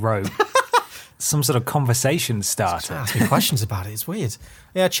shit that he wrote. Some sort of conversation starter. Ask me questions about it. It's weird.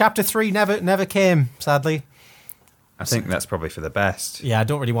 Yeah, chapter 3 never came, sadly. I think that's probably for the best. Yeah, I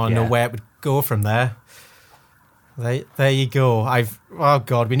don't really want to know Yeah. where it would go from there. There you go. Oh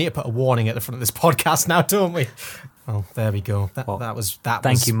God, we need to put a warning at the front of this podcast now, don't we? Oh, there we go. That was.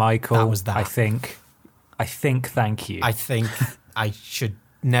 Thank you, Michael. That was that. I think thank you. I think I should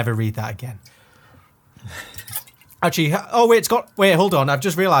never read that again. Actually, hold on. I've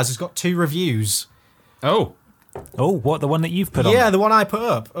just realised it's got 2 reviews. Oh, what, the one that you've put on? Yeah, the one I put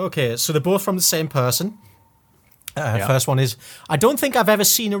up. Okay, so they're both from the same person. Yeah. First one is, I don't think I've ever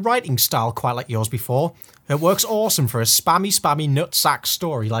seen a writing style quite like yours before. It works awesome for a spammy nutsack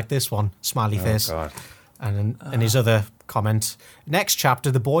story like this one. Smiley face. God. And in his other comment, next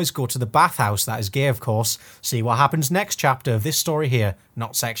chapter, the boys go to the bathhouse. That is gay, of course. See what happens next chapter of this story here.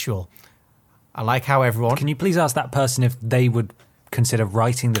 Not sexual. I like how everyone... Can you please ask that person if they would consider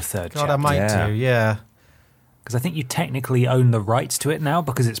writing the third God, I chapter? might do, yeah. Because I think you technically own the rights to it now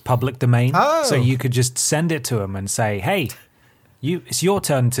because it's public domain. Oh. So you could just send it to them and say, "Hey, it's your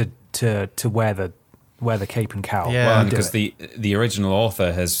turn to wear the cape and cowl." Yeah. Well, Do because it. the original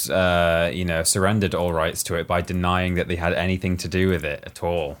author has surrendered all rights to it by denying that they had anything to do with it at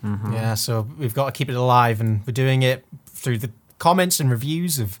all. Yeah, so we've got to keep it alive, and we're doing it through the comments and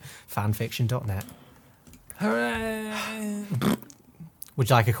reviews of fanfiction.net. Hooray! Would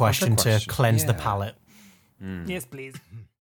you like a question to question, cleanse the yeah. palate? Yes, please.